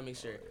time. You got to make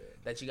sure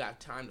that you got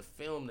time to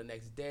film the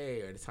next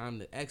day or the time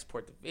to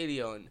export the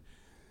video, and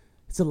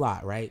it's a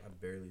lot, right? I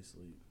barely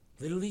sleep.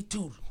 Literally,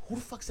 dude, who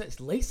the fuck said?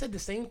 Lay said the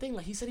same thing.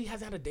 Like, he said he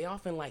hasn't had a day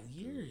off in like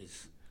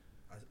years.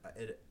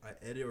 I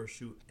edit or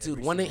shoot. Dude,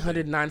 every single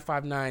day.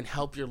 1-800-959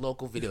 help your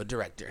local video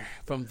director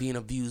from being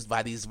abused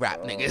by these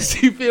rap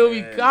niggas. You feel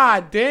me? man.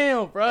 God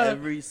damn, bro.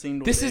 Every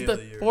single This day is of the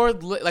the year.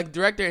 fourth like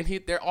director, and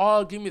they're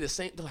all giving me the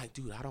same. They're like,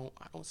 dude, I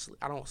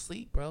don't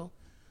sleep, bro.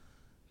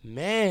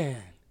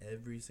 Man,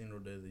 Every single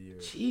day of the year.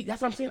 gee,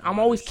 that's what I'm saying. I'm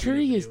Wanna always shoot a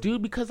curious, video?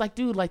 dude, because like,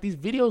 dude, like these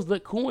videos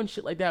look cool and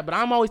shit like that. But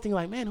I'm always thinking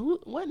like, man,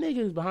 what nigga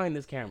is behind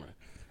this camera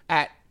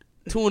at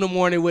 2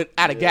 a.m.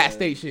 at a gas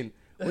station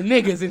with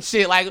niggas and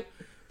shit? Like,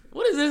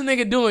 what is this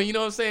nigga doing? You know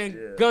what I'm saying?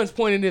 Yeah. Guns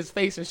pointing in his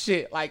face and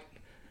shit. Like,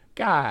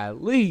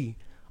 golly.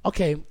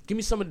 Okay, give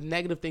me some of the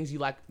negative things you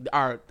like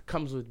or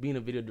comes with being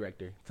a video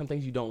director. Some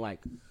things you don't like.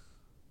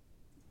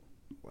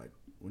 Like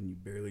when you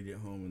barely get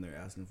home and they're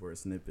asking for a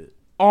snippet.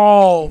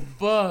 Oh,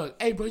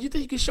 fuck. Hey, bro, you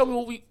think you can show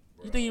me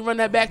you think you run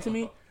that back to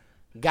me?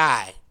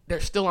 Guy, they're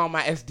still on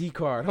my SD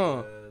card,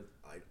 huh?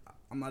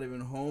 I'm not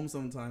even home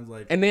sometimes.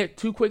 Like, And they're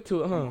too quick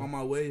to it, I'm huh? on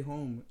my way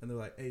home, and they're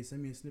like, "Hey,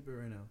 send me a snippet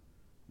right now."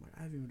 I'm like,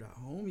 "I haven't even got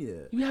home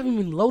yet." You haven't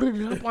even loaded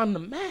it up on the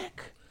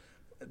Mac.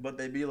 But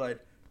they be like,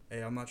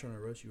 "Hey, I'm not trying to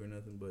rush you or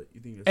nothing, but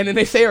you think?" And then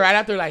they say it right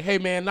after, like, hey,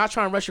 man, not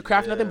trying to rush your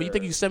craft or nothing, but you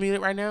think you send me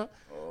it right now?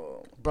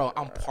 Oh, Bro,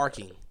 I'm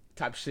parking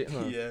type shit,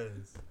 huh? Yes.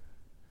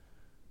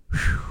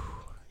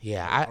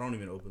 Yeah, I I don't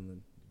even open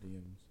the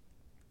DMs.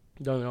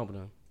 don't even open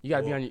them. You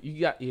gotta be Well- on your, you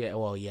got you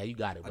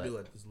got it. I But do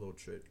like this little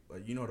trick.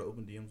 Like, you know how to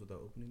open DMs without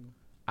opening them?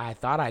 I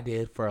thought I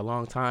did for a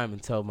long time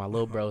until my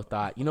little bro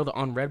thought, you know, the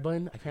on red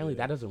button. Apparently Yeah.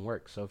 that doesn't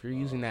work. So if you're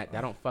using that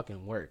don't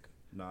fucking work.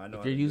 no, I know.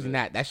 If you're using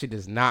that shit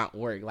does not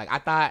work. Like I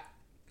thought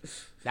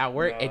that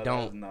worked. No, It that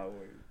don't. does not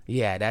work.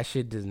 Yeah, that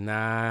shit does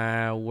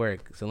not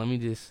work. So let me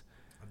just.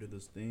 I do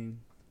this thing.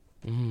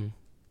 Mm-hmm.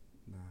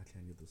 Nah, I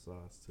can't get the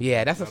sauce.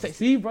 Yeah, that's Nah, a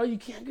see, bro. You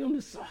can't give him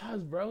the sauce,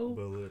 bro.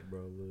 But look,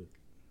 bro, look.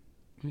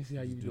 Let me see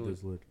how you Just do it.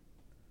 this. Look.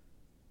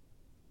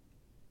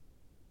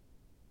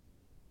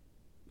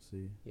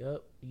 See,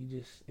 Yep, you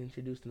just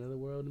introduced another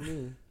world to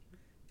me.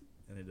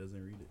 and it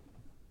doesn't read it.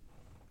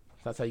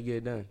 That's how you get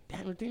it done.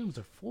 Damn, your DMs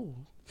are full.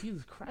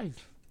 Jesus Christ.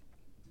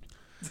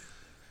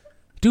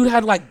 Dude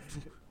had like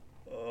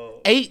Oh,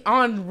 8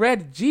 on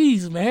red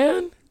G's,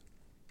 man.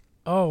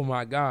 Oh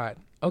my God.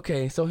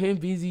 Okay, so him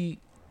busy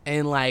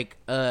and like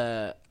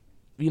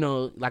you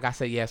know, like I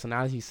said, yeah, so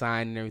now he's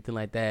signed and everything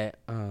like that.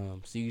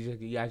 So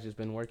you guys just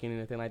been working and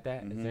anything like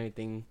that? Is Mhm. there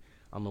anything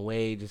on the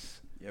way?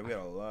 Just yeah, we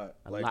got a lot.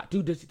 a lot.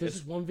 Dude, there's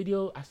this one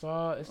video I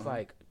saw. It's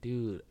like,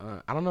 dude,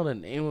 I don't know the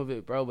name of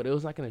it, bro, but it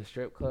was like in a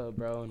strip club,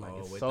 bro, and like Oh,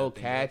 it's wait, so that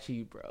thing up.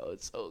 catchy, bro.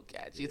 It's so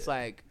catchy. It's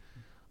like,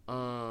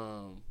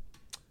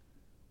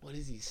 what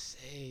does he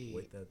say?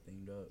 Wake that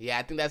thing up. Yeah,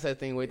 I think that's that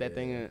thing. Wait, that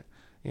thing. Yeah.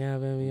 Yeah,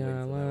 baby, Wait I for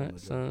that one want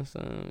to drop.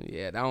 some.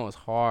 Yeah, that one was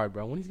hard,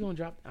 bro. When he's gonna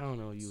drop? I don't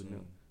know. You would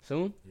know.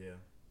 Soon? Yeah.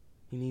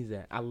 He needs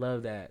that. I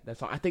love that.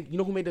 That's all. I think you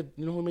know who made the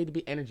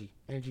beat? Energy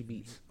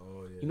Beats.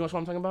 Oh yeah. You know what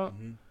I'm talking about?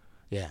 Mhm.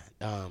 Yeah.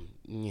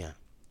 Yeah.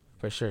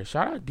 For sure.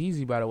 Shout out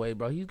DZ, by the way,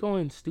 bro. He's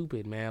going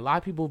stupid, man. A lot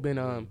of people have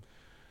been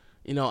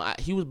you know,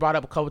 he was brought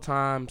up a couple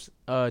times.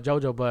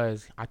 JoJo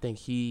Buzz, I think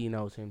he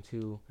knows him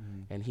too,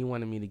 and he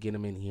wanted me to get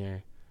him in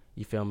here.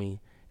 You feel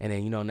me? And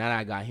then, you know, now that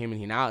I got him in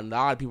here, now a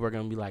lot of people are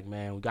gonna be like,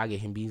 man, we gotta get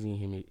him busy in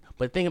here.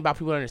 But the thing about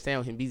people that understand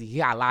with him busy, he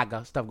got a lot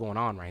of stuff going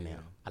on right now.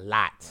 A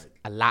lot.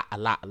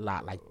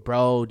 Like,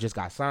 bro just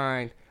got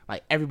signed.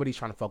 Like, everybody's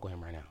trying to fuck with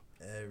him right now.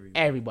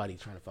 Everybody's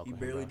trying to fuck He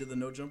with him. barely Bro. did the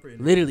no jumper.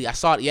 Literally, I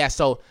saw it. Yeah,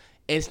 so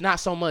it's not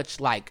so much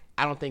like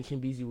I don't think Kim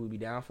Beasley would be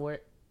down for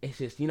it. It's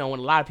just, you know, when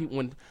a lot of people,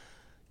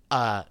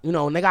 you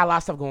know, when they got a lot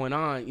of stuff going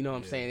on, you know what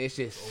I'm saying? It's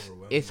just,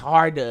 overwhelming. it's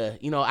hard to,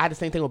 you know, I had the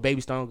same thing with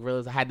Baby Stone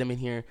Gorillas. I had them in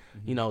here.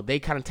 You know, they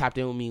kind of tapped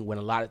in with me when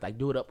a lot of, like,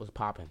 Do It Up was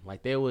popping.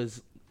 Like, there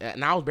was,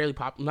 and I was barely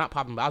not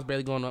popping, but I was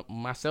barely going up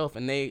myself,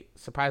 and they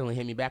surprisingly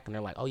hit me back, and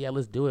they're like, oh, yeah,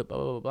 let's do it, blah,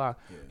 blah, blah, blah.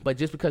 Yeah. But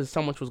just because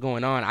so much was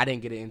going on, I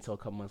didn't get it until a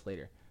couple months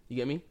later. You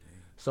get me?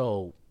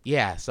 So,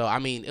 yeah. So, I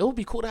mean, it would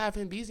be cool to have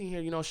him Beezy in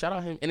here, you know, shout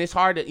out him. And it's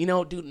hard to, you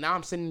know, dude, now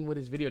I'm sitting with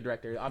his video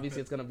director.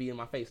 Obviously, it's going to be in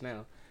my face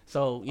now.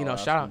 So, you know,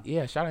 shout out him.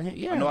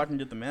 Yeah. I know I can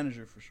get the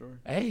manager for sure.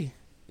 Hey,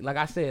 like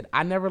I said,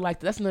 I never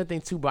liked, that's another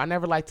thing too, bro. I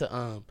never like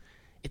to,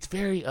 it's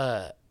very,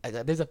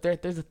 there's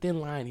a thin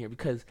line here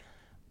because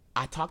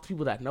I talk to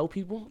people that know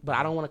people, but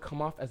I don't want to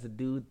come off as a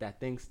dude that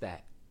thinks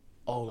that,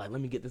 oh, like,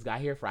 let me get this guy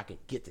here before I can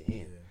get to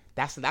him.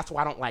 Yeah. That's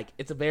why I don't like,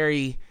 it's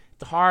a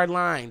hard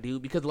line,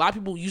 dude, because a lot of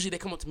people usually they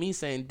come up to me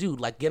saying, dude,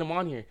 like, get him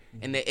on here,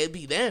 and it'd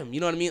be them, you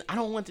know what I mean? I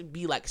don't want to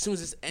be like, as soon as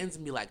this ends,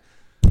 and be like,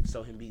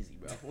 so him busy,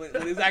 bro.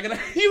 When is that gonna?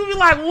 You be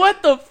like,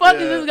 what the fuck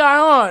is this guy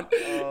on?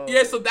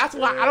 Yeah, so that's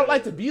why I don't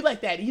like to be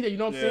like that either. You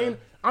know what I'm saying?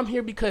 I'm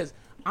here because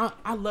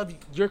I love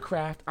your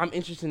craft. I'm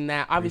interested in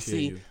that.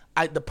 Obviously,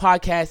 the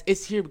podcast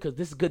it's here because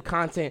this is good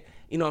content.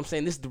 You know what I'm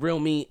saying? This is the real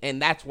me,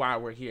 and that's why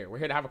we're here. We're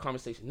here to have a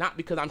conversation, not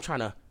because I'm trying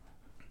to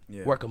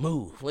work a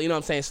move. You know what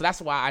I'm saying? So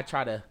that's why I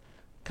try to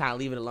kind of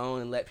leave it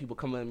alone and let people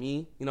come to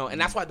me. You know, and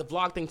that's why the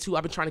vlog thing too.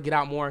 I've been trying to get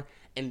out more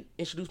and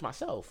introduce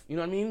myself. You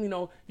know what I mean? You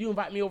know, if you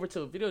invite me over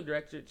to a video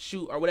director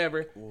shoot or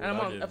whatever, and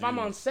I'm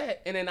on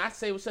set and then I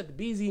say what's up to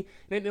Beezy and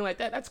anything like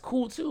that, that's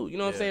cool too. You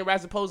know what I'm saying?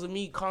 As opposed to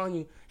me calling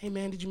you, hey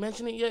man, did you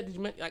mention it yet? Did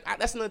you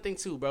that's another thing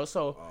too, bro.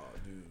 So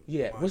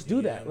Yeah, my let's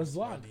do that. DMs, Let's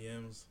my vlog.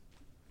 DMs.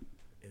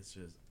 It's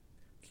just,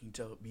 can you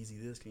tell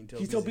BZ this? Can you tell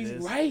He's BZ so busy,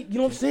 this? right? You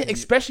know what I'm saying? Can you-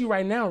 Especially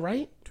right now,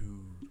 right? Dude,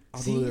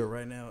 I'll See? do it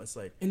right now. It's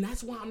like, And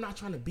that's why I'm not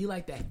trying to be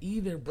like that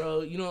either,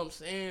 bro. You know what I'm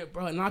saying,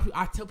 bro? And a lot of people,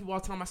 I tell people all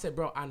the time, I said,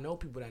 bro, I know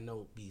people that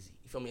know Beezy.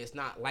 You feel me? It's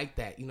not like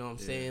that. You know what I'm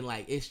saying?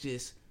 Like, it's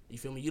just, you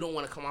feel me? You don't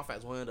want to come off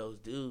as one of those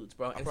dudes,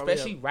 bro. And probably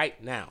especially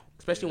right now.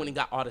 Especially when he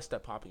got all this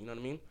stuff popping. You know what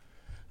I mean?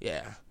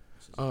 Yeah.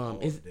 all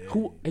Is day.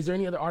 there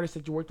any other artists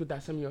that you worked with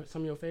that some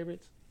of your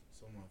favorites?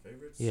 some of my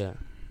favorites. Yeah.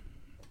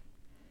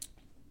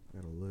 I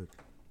gotta look.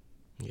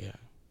 Yeah.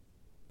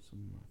 Some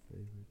of my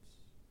favorites.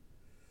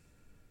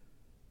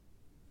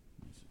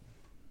 Let me see.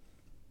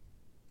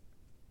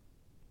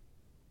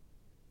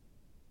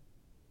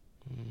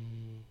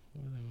 What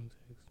was that one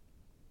text?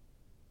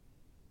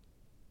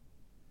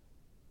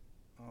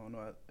 I don't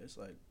know. It's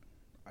like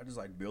I just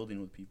like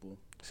building with people.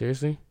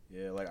 Seriously?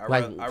 Yeah, like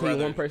Like, I killing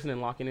rather one person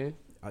and locking in?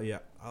 Yeah,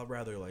 I'd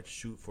rather like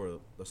shoot for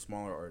the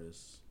smaller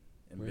artists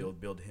and Really?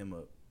 build him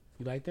up.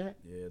 You like that?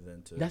 Yeah,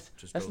 than to That's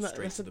just that's go not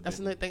straight that's to a, the that's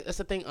big another thing. That's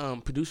the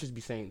thing. Producers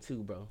be saying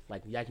too, bro.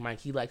 Like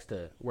Mike, he likes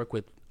to work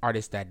with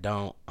artists that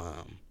don't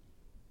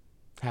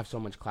have so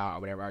much clout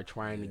or whatever, are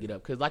trying to get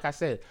up. Because like I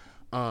said,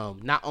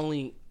 not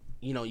only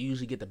you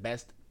usually get the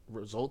best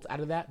results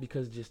out of that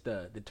because just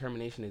the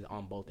determination is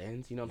on both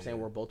ends. You know what I'm saying?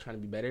 We're both trying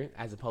to be better,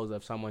 as opposed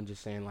to someone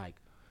just saying like,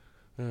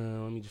 let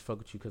me just fuck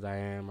with you because I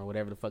am, or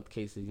whatever the fuck the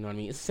case is. You know what I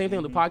mean? It's the same thing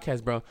with the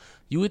podcast, bro.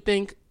 You would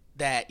think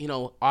that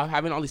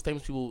having all these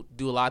famous people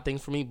do a lot of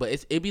things for me, but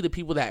it'd be the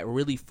people that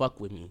really fuck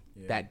with me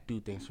that do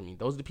things for me.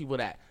 Those are the people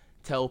that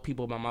tell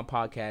people about my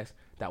podcast,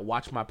 that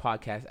watch my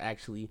podcast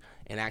actually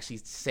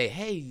say,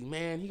 hey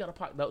man, he got a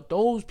podcast.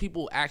 Those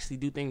people actually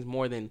do things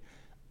more than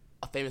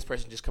a famous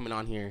person just coming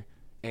on here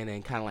and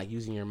then kind of like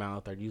using your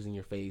mouth or using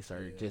your face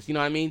or just, you know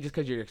what I mean, just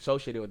because you're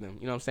associated with them.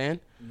 You know what I'm saying?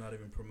 Not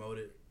even promote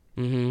it.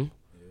 Mm-hmm. Yeah.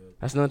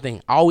 That's another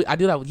thing. I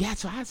do that.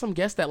 So I had some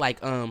guests that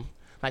like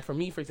for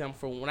me, for example,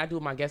 for when I do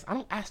my guests, I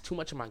don't ask too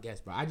much of my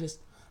guests, bro.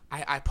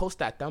 I post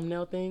that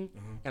thumbnail thing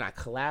and I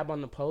collab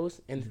on the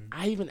post, and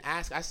I even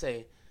ask, I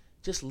say,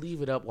 just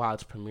leave it up while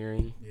it's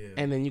premiering,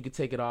 and then you can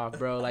take it off,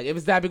 bro. Like if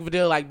it's that big of a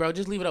deal, like bro,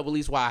 just leave it up at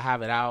least while I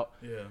have it out.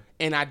 Yeah.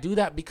 And I do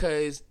that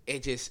because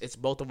it's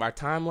both of our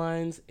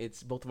timelines,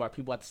 it's both of our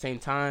people at the same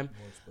time.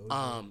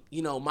 My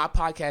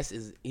podcast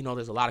is,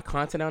 there's a lot of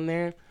content on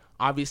there.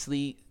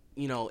 Obviously,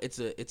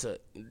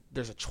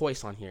 there's a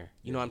choice on here.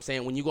 You know what I'm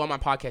saying? When you go on my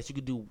podcast,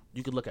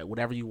 you could look at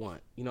whatever you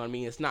want. You know what I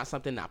mean? It's not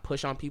something that I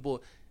push on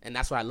people, and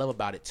that's what I love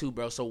about it too,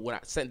 bro. So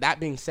that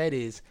being said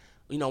is,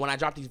 when I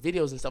drop these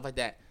videos and stuff like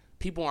that,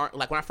 people aren't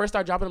like, when I first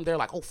started dropping them, they're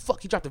like, oh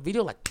fuck, you dropped a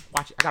video? Like,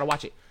 watch it. I gotta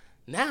watch it.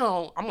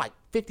 Now I'm like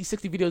 50,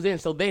 60 videos in,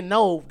 so they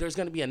know there's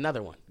gonna be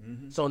another one.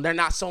 So they're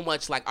not so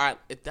much like, all right,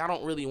 if I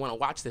don't really want to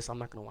watch this, I'm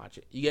not gonna watch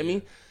it. You get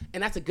me?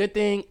 And that's a good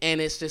thing.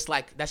 And it's just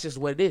like, that's just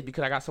what it is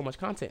because I got so much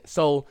content.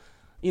 So,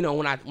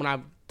 when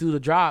I do the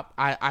drop,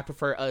 I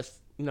prefer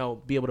us,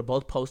 be able to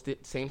both post it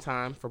at the same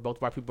time for both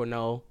of our people to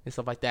know and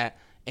stuff like that.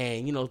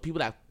 And, people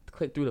that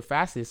click through the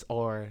fastest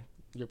are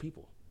your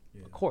people.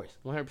 Yeah. Of course,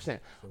 100%.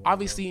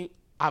 Obviously,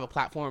 I have a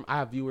platform. I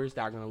have viewers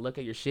that are going to look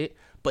at your shit.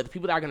 But the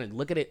people that are going to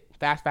look at it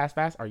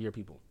fast are your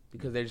people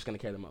because they're just going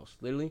to care the most,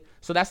 literally.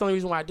 So that's the only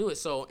reason why I do it.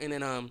 So, and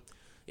then,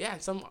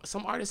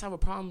 some artists have a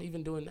problem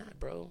even doing that,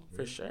 bro.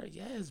 Really? For sure.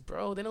 Yes,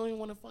 bro. They don't even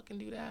want to fucking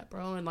do that,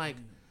 bro. And, like,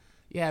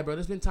 yeah, bro,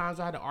 there's been times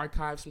I had to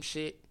archive some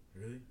shit.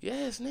 Really?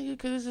 Yes, nigga,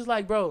 because it's just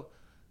like, bro,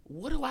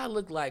 what do I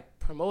look like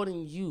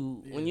promoting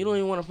you when you don't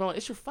even want to promote?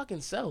 It's your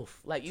fucking self.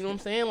 Like, you know what I'm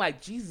saying?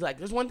 Like, Jesus, like,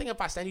 there's one thing if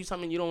I send you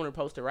something you don't want to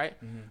post it, right?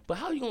 But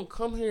how are you going to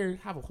come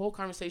here, have a whole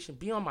conversation,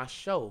 be on my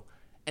show,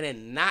 and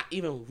then not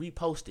even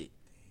repost it?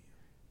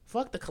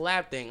 Fuck the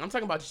collab thing. I'm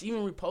talking about just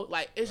even repost.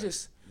 Like, it's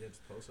just... Yeah,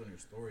 just post on your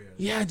story.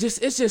 Yeah, it's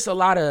just a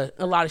lot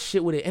of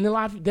shit with it, and a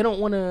lot of people, they don't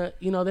want to,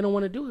 they don't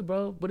want to do it,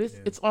 bro. But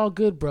it's all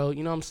good, bro.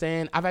 You know what I'm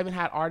saying? I've even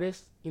had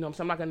artists, so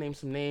I'm not gonna name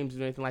some names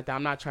or anything like that.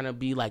 I'm not trying to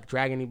be like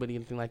drag anybody or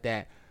anything like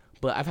that.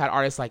 But I've had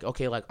artists like,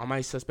 okay, like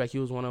Almighty Suspect, he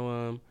was one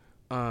of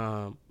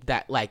them.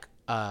 That like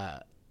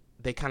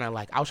they kind of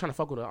like, I was trying to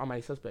fuck with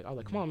Almighty Suspect. I was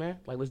like, come on, man,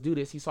 like let's do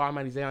this. He saw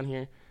Almighty Zay on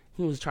here.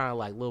 He was trying to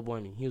like little boy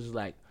me. He was just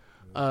like,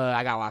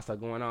 I got a lot of stuff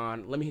going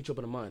on. Let me hit you up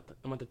in a month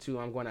or two.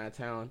 I'm going out of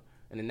town.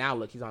 And then now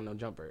look, he's on No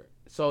Jumper.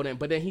 So then,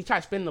 but then he tried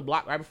spinning the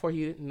block right before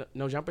he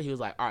No Jumper. He was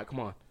like, all right, come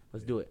on,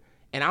 let's do it.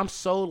 And I'm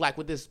so like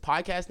with this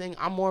podcast thing,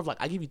 I'm more of like,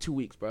 I give you 2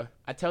 weeks, bro.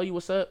 I tell you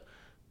what's up.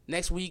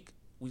 Next week,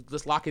 we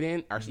just lock it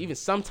in, or even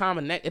sometime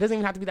it doesn't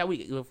even have to be that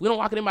week. If we don't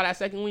lock it in by that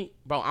second week,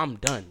 bro, I'm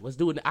done. Let's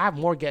do it. I have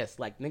more guests.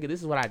 Like, nigga,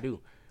 this is what I do.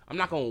 I'm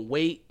not gonna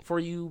wait for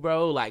you,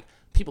 bro. Like,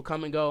 people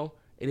come and go.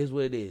 It is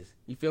what it is.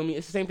 You feel me?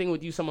 It's the same thing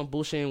with you, someone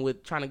bullshitting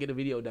with trying to get a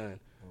video done.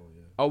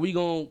 Are we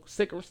going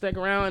to stick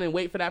around and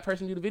wait for that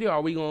person to do the video, or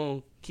are we going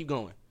to keep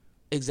going?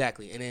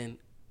 Exactly. And then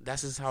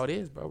that's just how it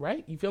is, bro,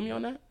 right? You feel me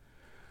on that?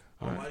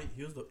 Right.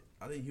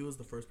 I think he was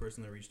the first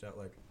person that reached out.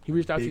 Like, he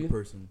reached out to you? Big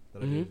person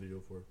that I did a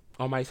video for.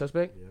 Almighty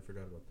Suspect? Yeah, I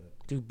forgot about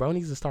that. Dude, bro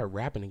needs to start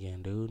rapping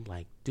again, dude.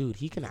 Like, dude,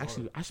 he can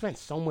actually... I spent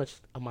so much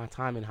of my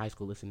time in high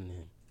school listening to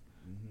him.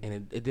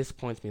 And it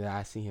disappoints me that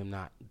I see him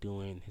not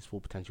doing his full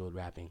potential with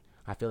rapping.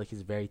 I feel like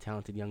he's a very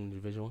talented young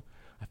individual.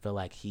 I feel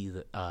like he's,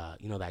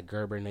 that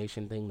Gerber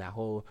Nation thing, that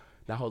whole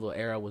little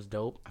era was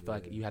dope. I feel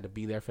like you had to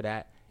be there for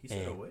that. He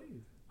set a wave.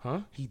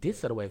 Huh? He did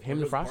set a wave.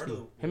 Him and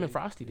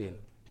Frosty did. Yeah.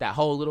 That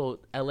whole little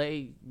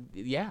LA,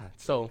 yeah.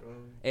 So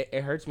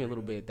it hurts me a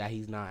little bit that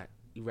he's not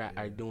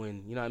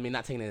doing, you know what I mean,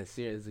 not taking it as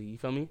seriously. You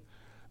feel me?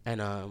 And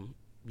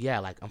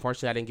like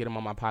unfortunately I didn't get him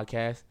on my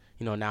podcast.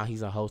 You know, now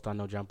he's a host on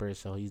No Jumper,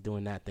 so he's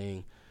doing that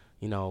thing.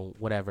 You know,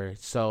 whatever.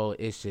 So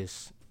it's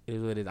just it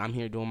is what it is. I'm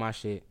here doing my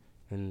shit,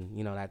 and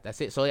you know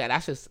that's it. So yeah,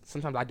 that's just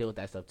sometimes I deal with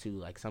that stuff too.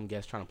 Like some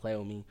guests trying to play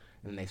with me,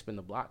 and then they spin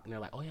the block, and they're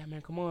like, "Oh yeah,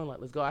 man, come on, like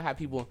let's go." I have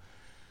people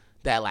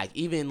that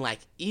even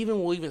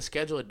will even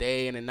schedule a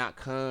day and then not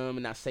come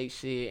and not say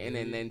shit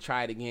and then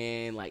try it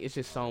again. Like it's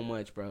just so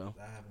much, bro.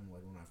 That happened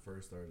like when I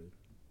first started.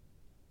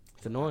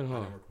 It's annoying,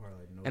 huh?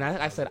 And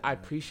I said I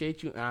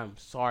appreciate you, and I'm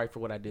sorry for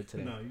what I did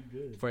today. No, you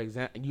good. For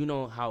example, you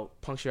know how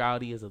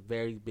punctuality is a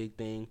very big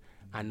thing.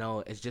 I know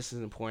it's just as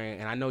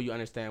important, and I know you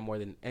understand more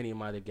than any of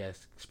my other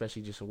guests,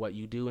 especially just what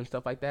you do and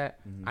stuff like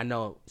that. I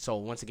know. So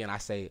once again, I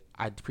say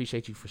I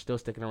appreciate you for still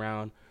sticking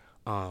around,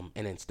 and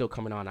then still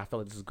coming on. I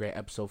felt like this is a great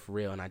episode for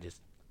real, and I just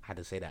had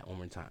to say that one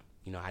more time.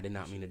 You know, I did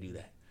not mean to do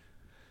that.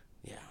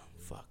 Yeah,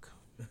 fuck.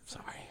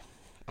 Sorry.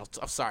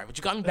 I'm sorry, but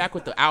you got me back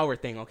with the hour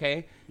thing,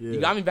 okay? Yeah.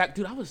 You got me back.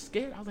 Dude, I was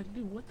scared. I was like,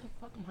 dude, what the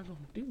fuck am I going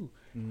to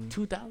do?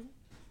 2,000?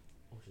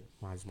 Oh, shit.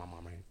 Mine's my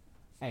mom right here.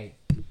 Hey,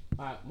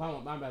 all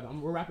right, my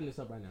bad. We're wrapping this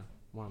up right now.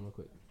 Mom, real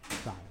quick.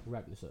 Sorry, we're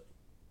wrapping this up.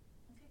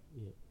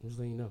 Okay. Yeah, just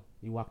letting you know.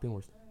 You walked in,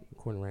 we're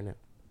recording right now.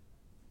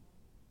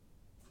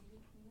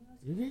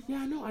 Yeah,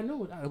 I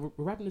know.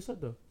 We're wrapping this up,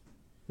 though.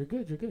 You're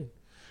good.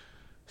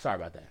 Sorry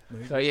about that.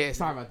 So, yeah,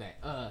 sorry about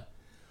that.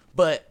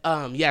 But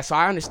so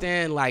I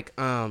understand,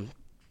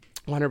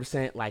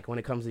 100%, like, when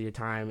it comes to your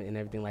time and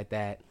everything like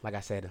that. Like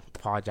I said,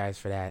 apologize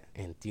for that.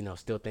 And, you know,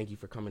 still thank you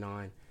for coming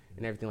on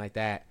and everything like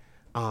that.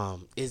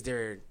 Is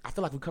there, I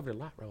feel like we covered a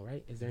lot, bro,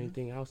 right? Is there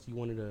anything else you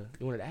wanted to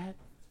add?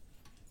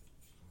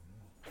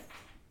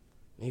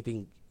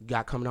 Anything you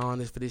got coming on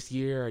this for this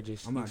year or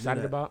just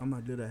excited about? I'm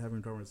not good at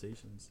having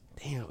conversations.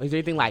 Damn. Is there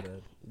anything like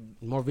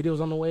more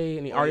videos on the way?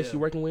 Any artists you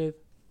working with?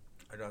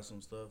 I got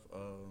some stuff.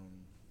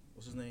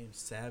 What's his name?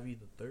 Savvy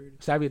the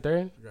Third. Savvy the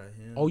Third? I got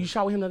him. Oh, you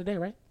shot with him the other day,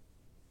 right?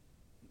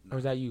 No, or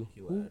is that you?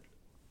 He lagged.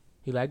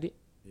 He lagged it?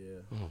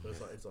 Yeah. Oh, but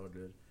it's all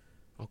good.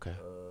 Okay.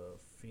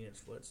 Phoenix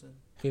Flexing?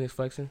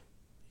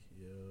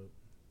 Yep.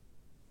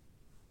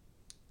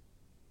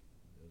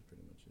 That's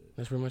pretty much it.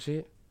 That's pretty much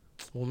it?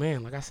 Well,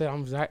 man, like I said,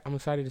 I'm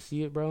excited to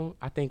see it, bro.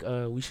 I think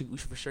we should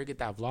for sure get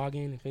that vlog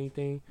in, if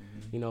anything.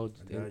 You know,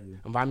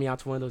 invite me out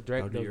to one of those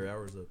direct. I'll get your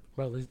hours up.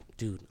 Bro,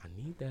 dude, I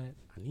need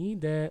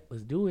that.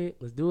 Let's do it.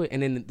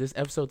 And then this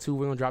episode 2,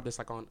 we're going to drop this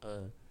like on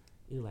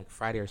either like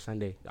Friday or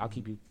Sunday. I'll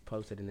keep you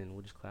posted, and then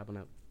we'll just collab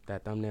on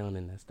that thumbnail, and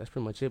then that's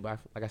pretty much it. But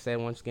like I said,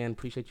 once again,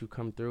 appreciate you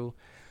coming through.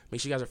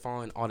 Make sure you guys are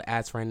following all the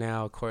ads right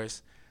now, of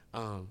course.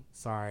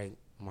 Sorry,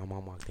 my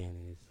mom walked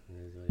in.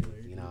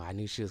 You know, I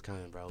knew she was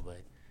coming, bro,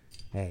 but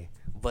hey.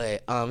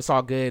 But it's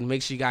all good.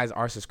 Make sure you guys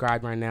are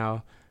subscribed right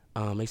now.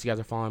 Make sure you guys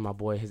are following my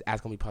boy. His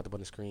ad's going to be popped up on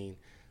the screen.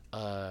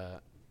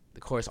 Of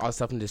course, all the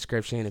stuff in the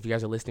description. If you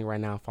guys are listening right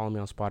now, follow me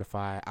on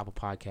Spotify, Apple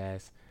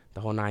Podcasts,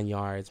 the whole 9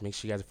 yards. Make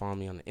sure you guys are following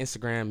me on the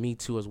Instagram. Me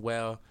too as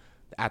well.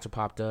 The ads are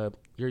popped up.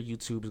 Your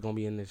YouTube is going to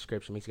be in the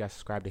description. Make sure you guys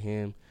subscribe to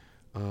him.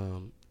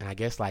 And I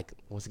guess,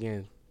 once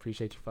again,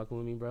 appreciate you fucking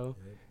with me, bro.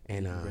 Yep.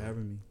 And Thank you for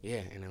having me.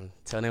 Yeah, and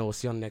until then, we'll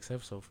see you on the next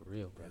episode for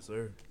real, bro. Yes,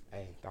 sir.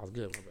 Hey, that was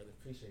good, my brother.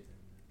 Appreciate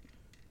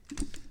that,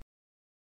 man.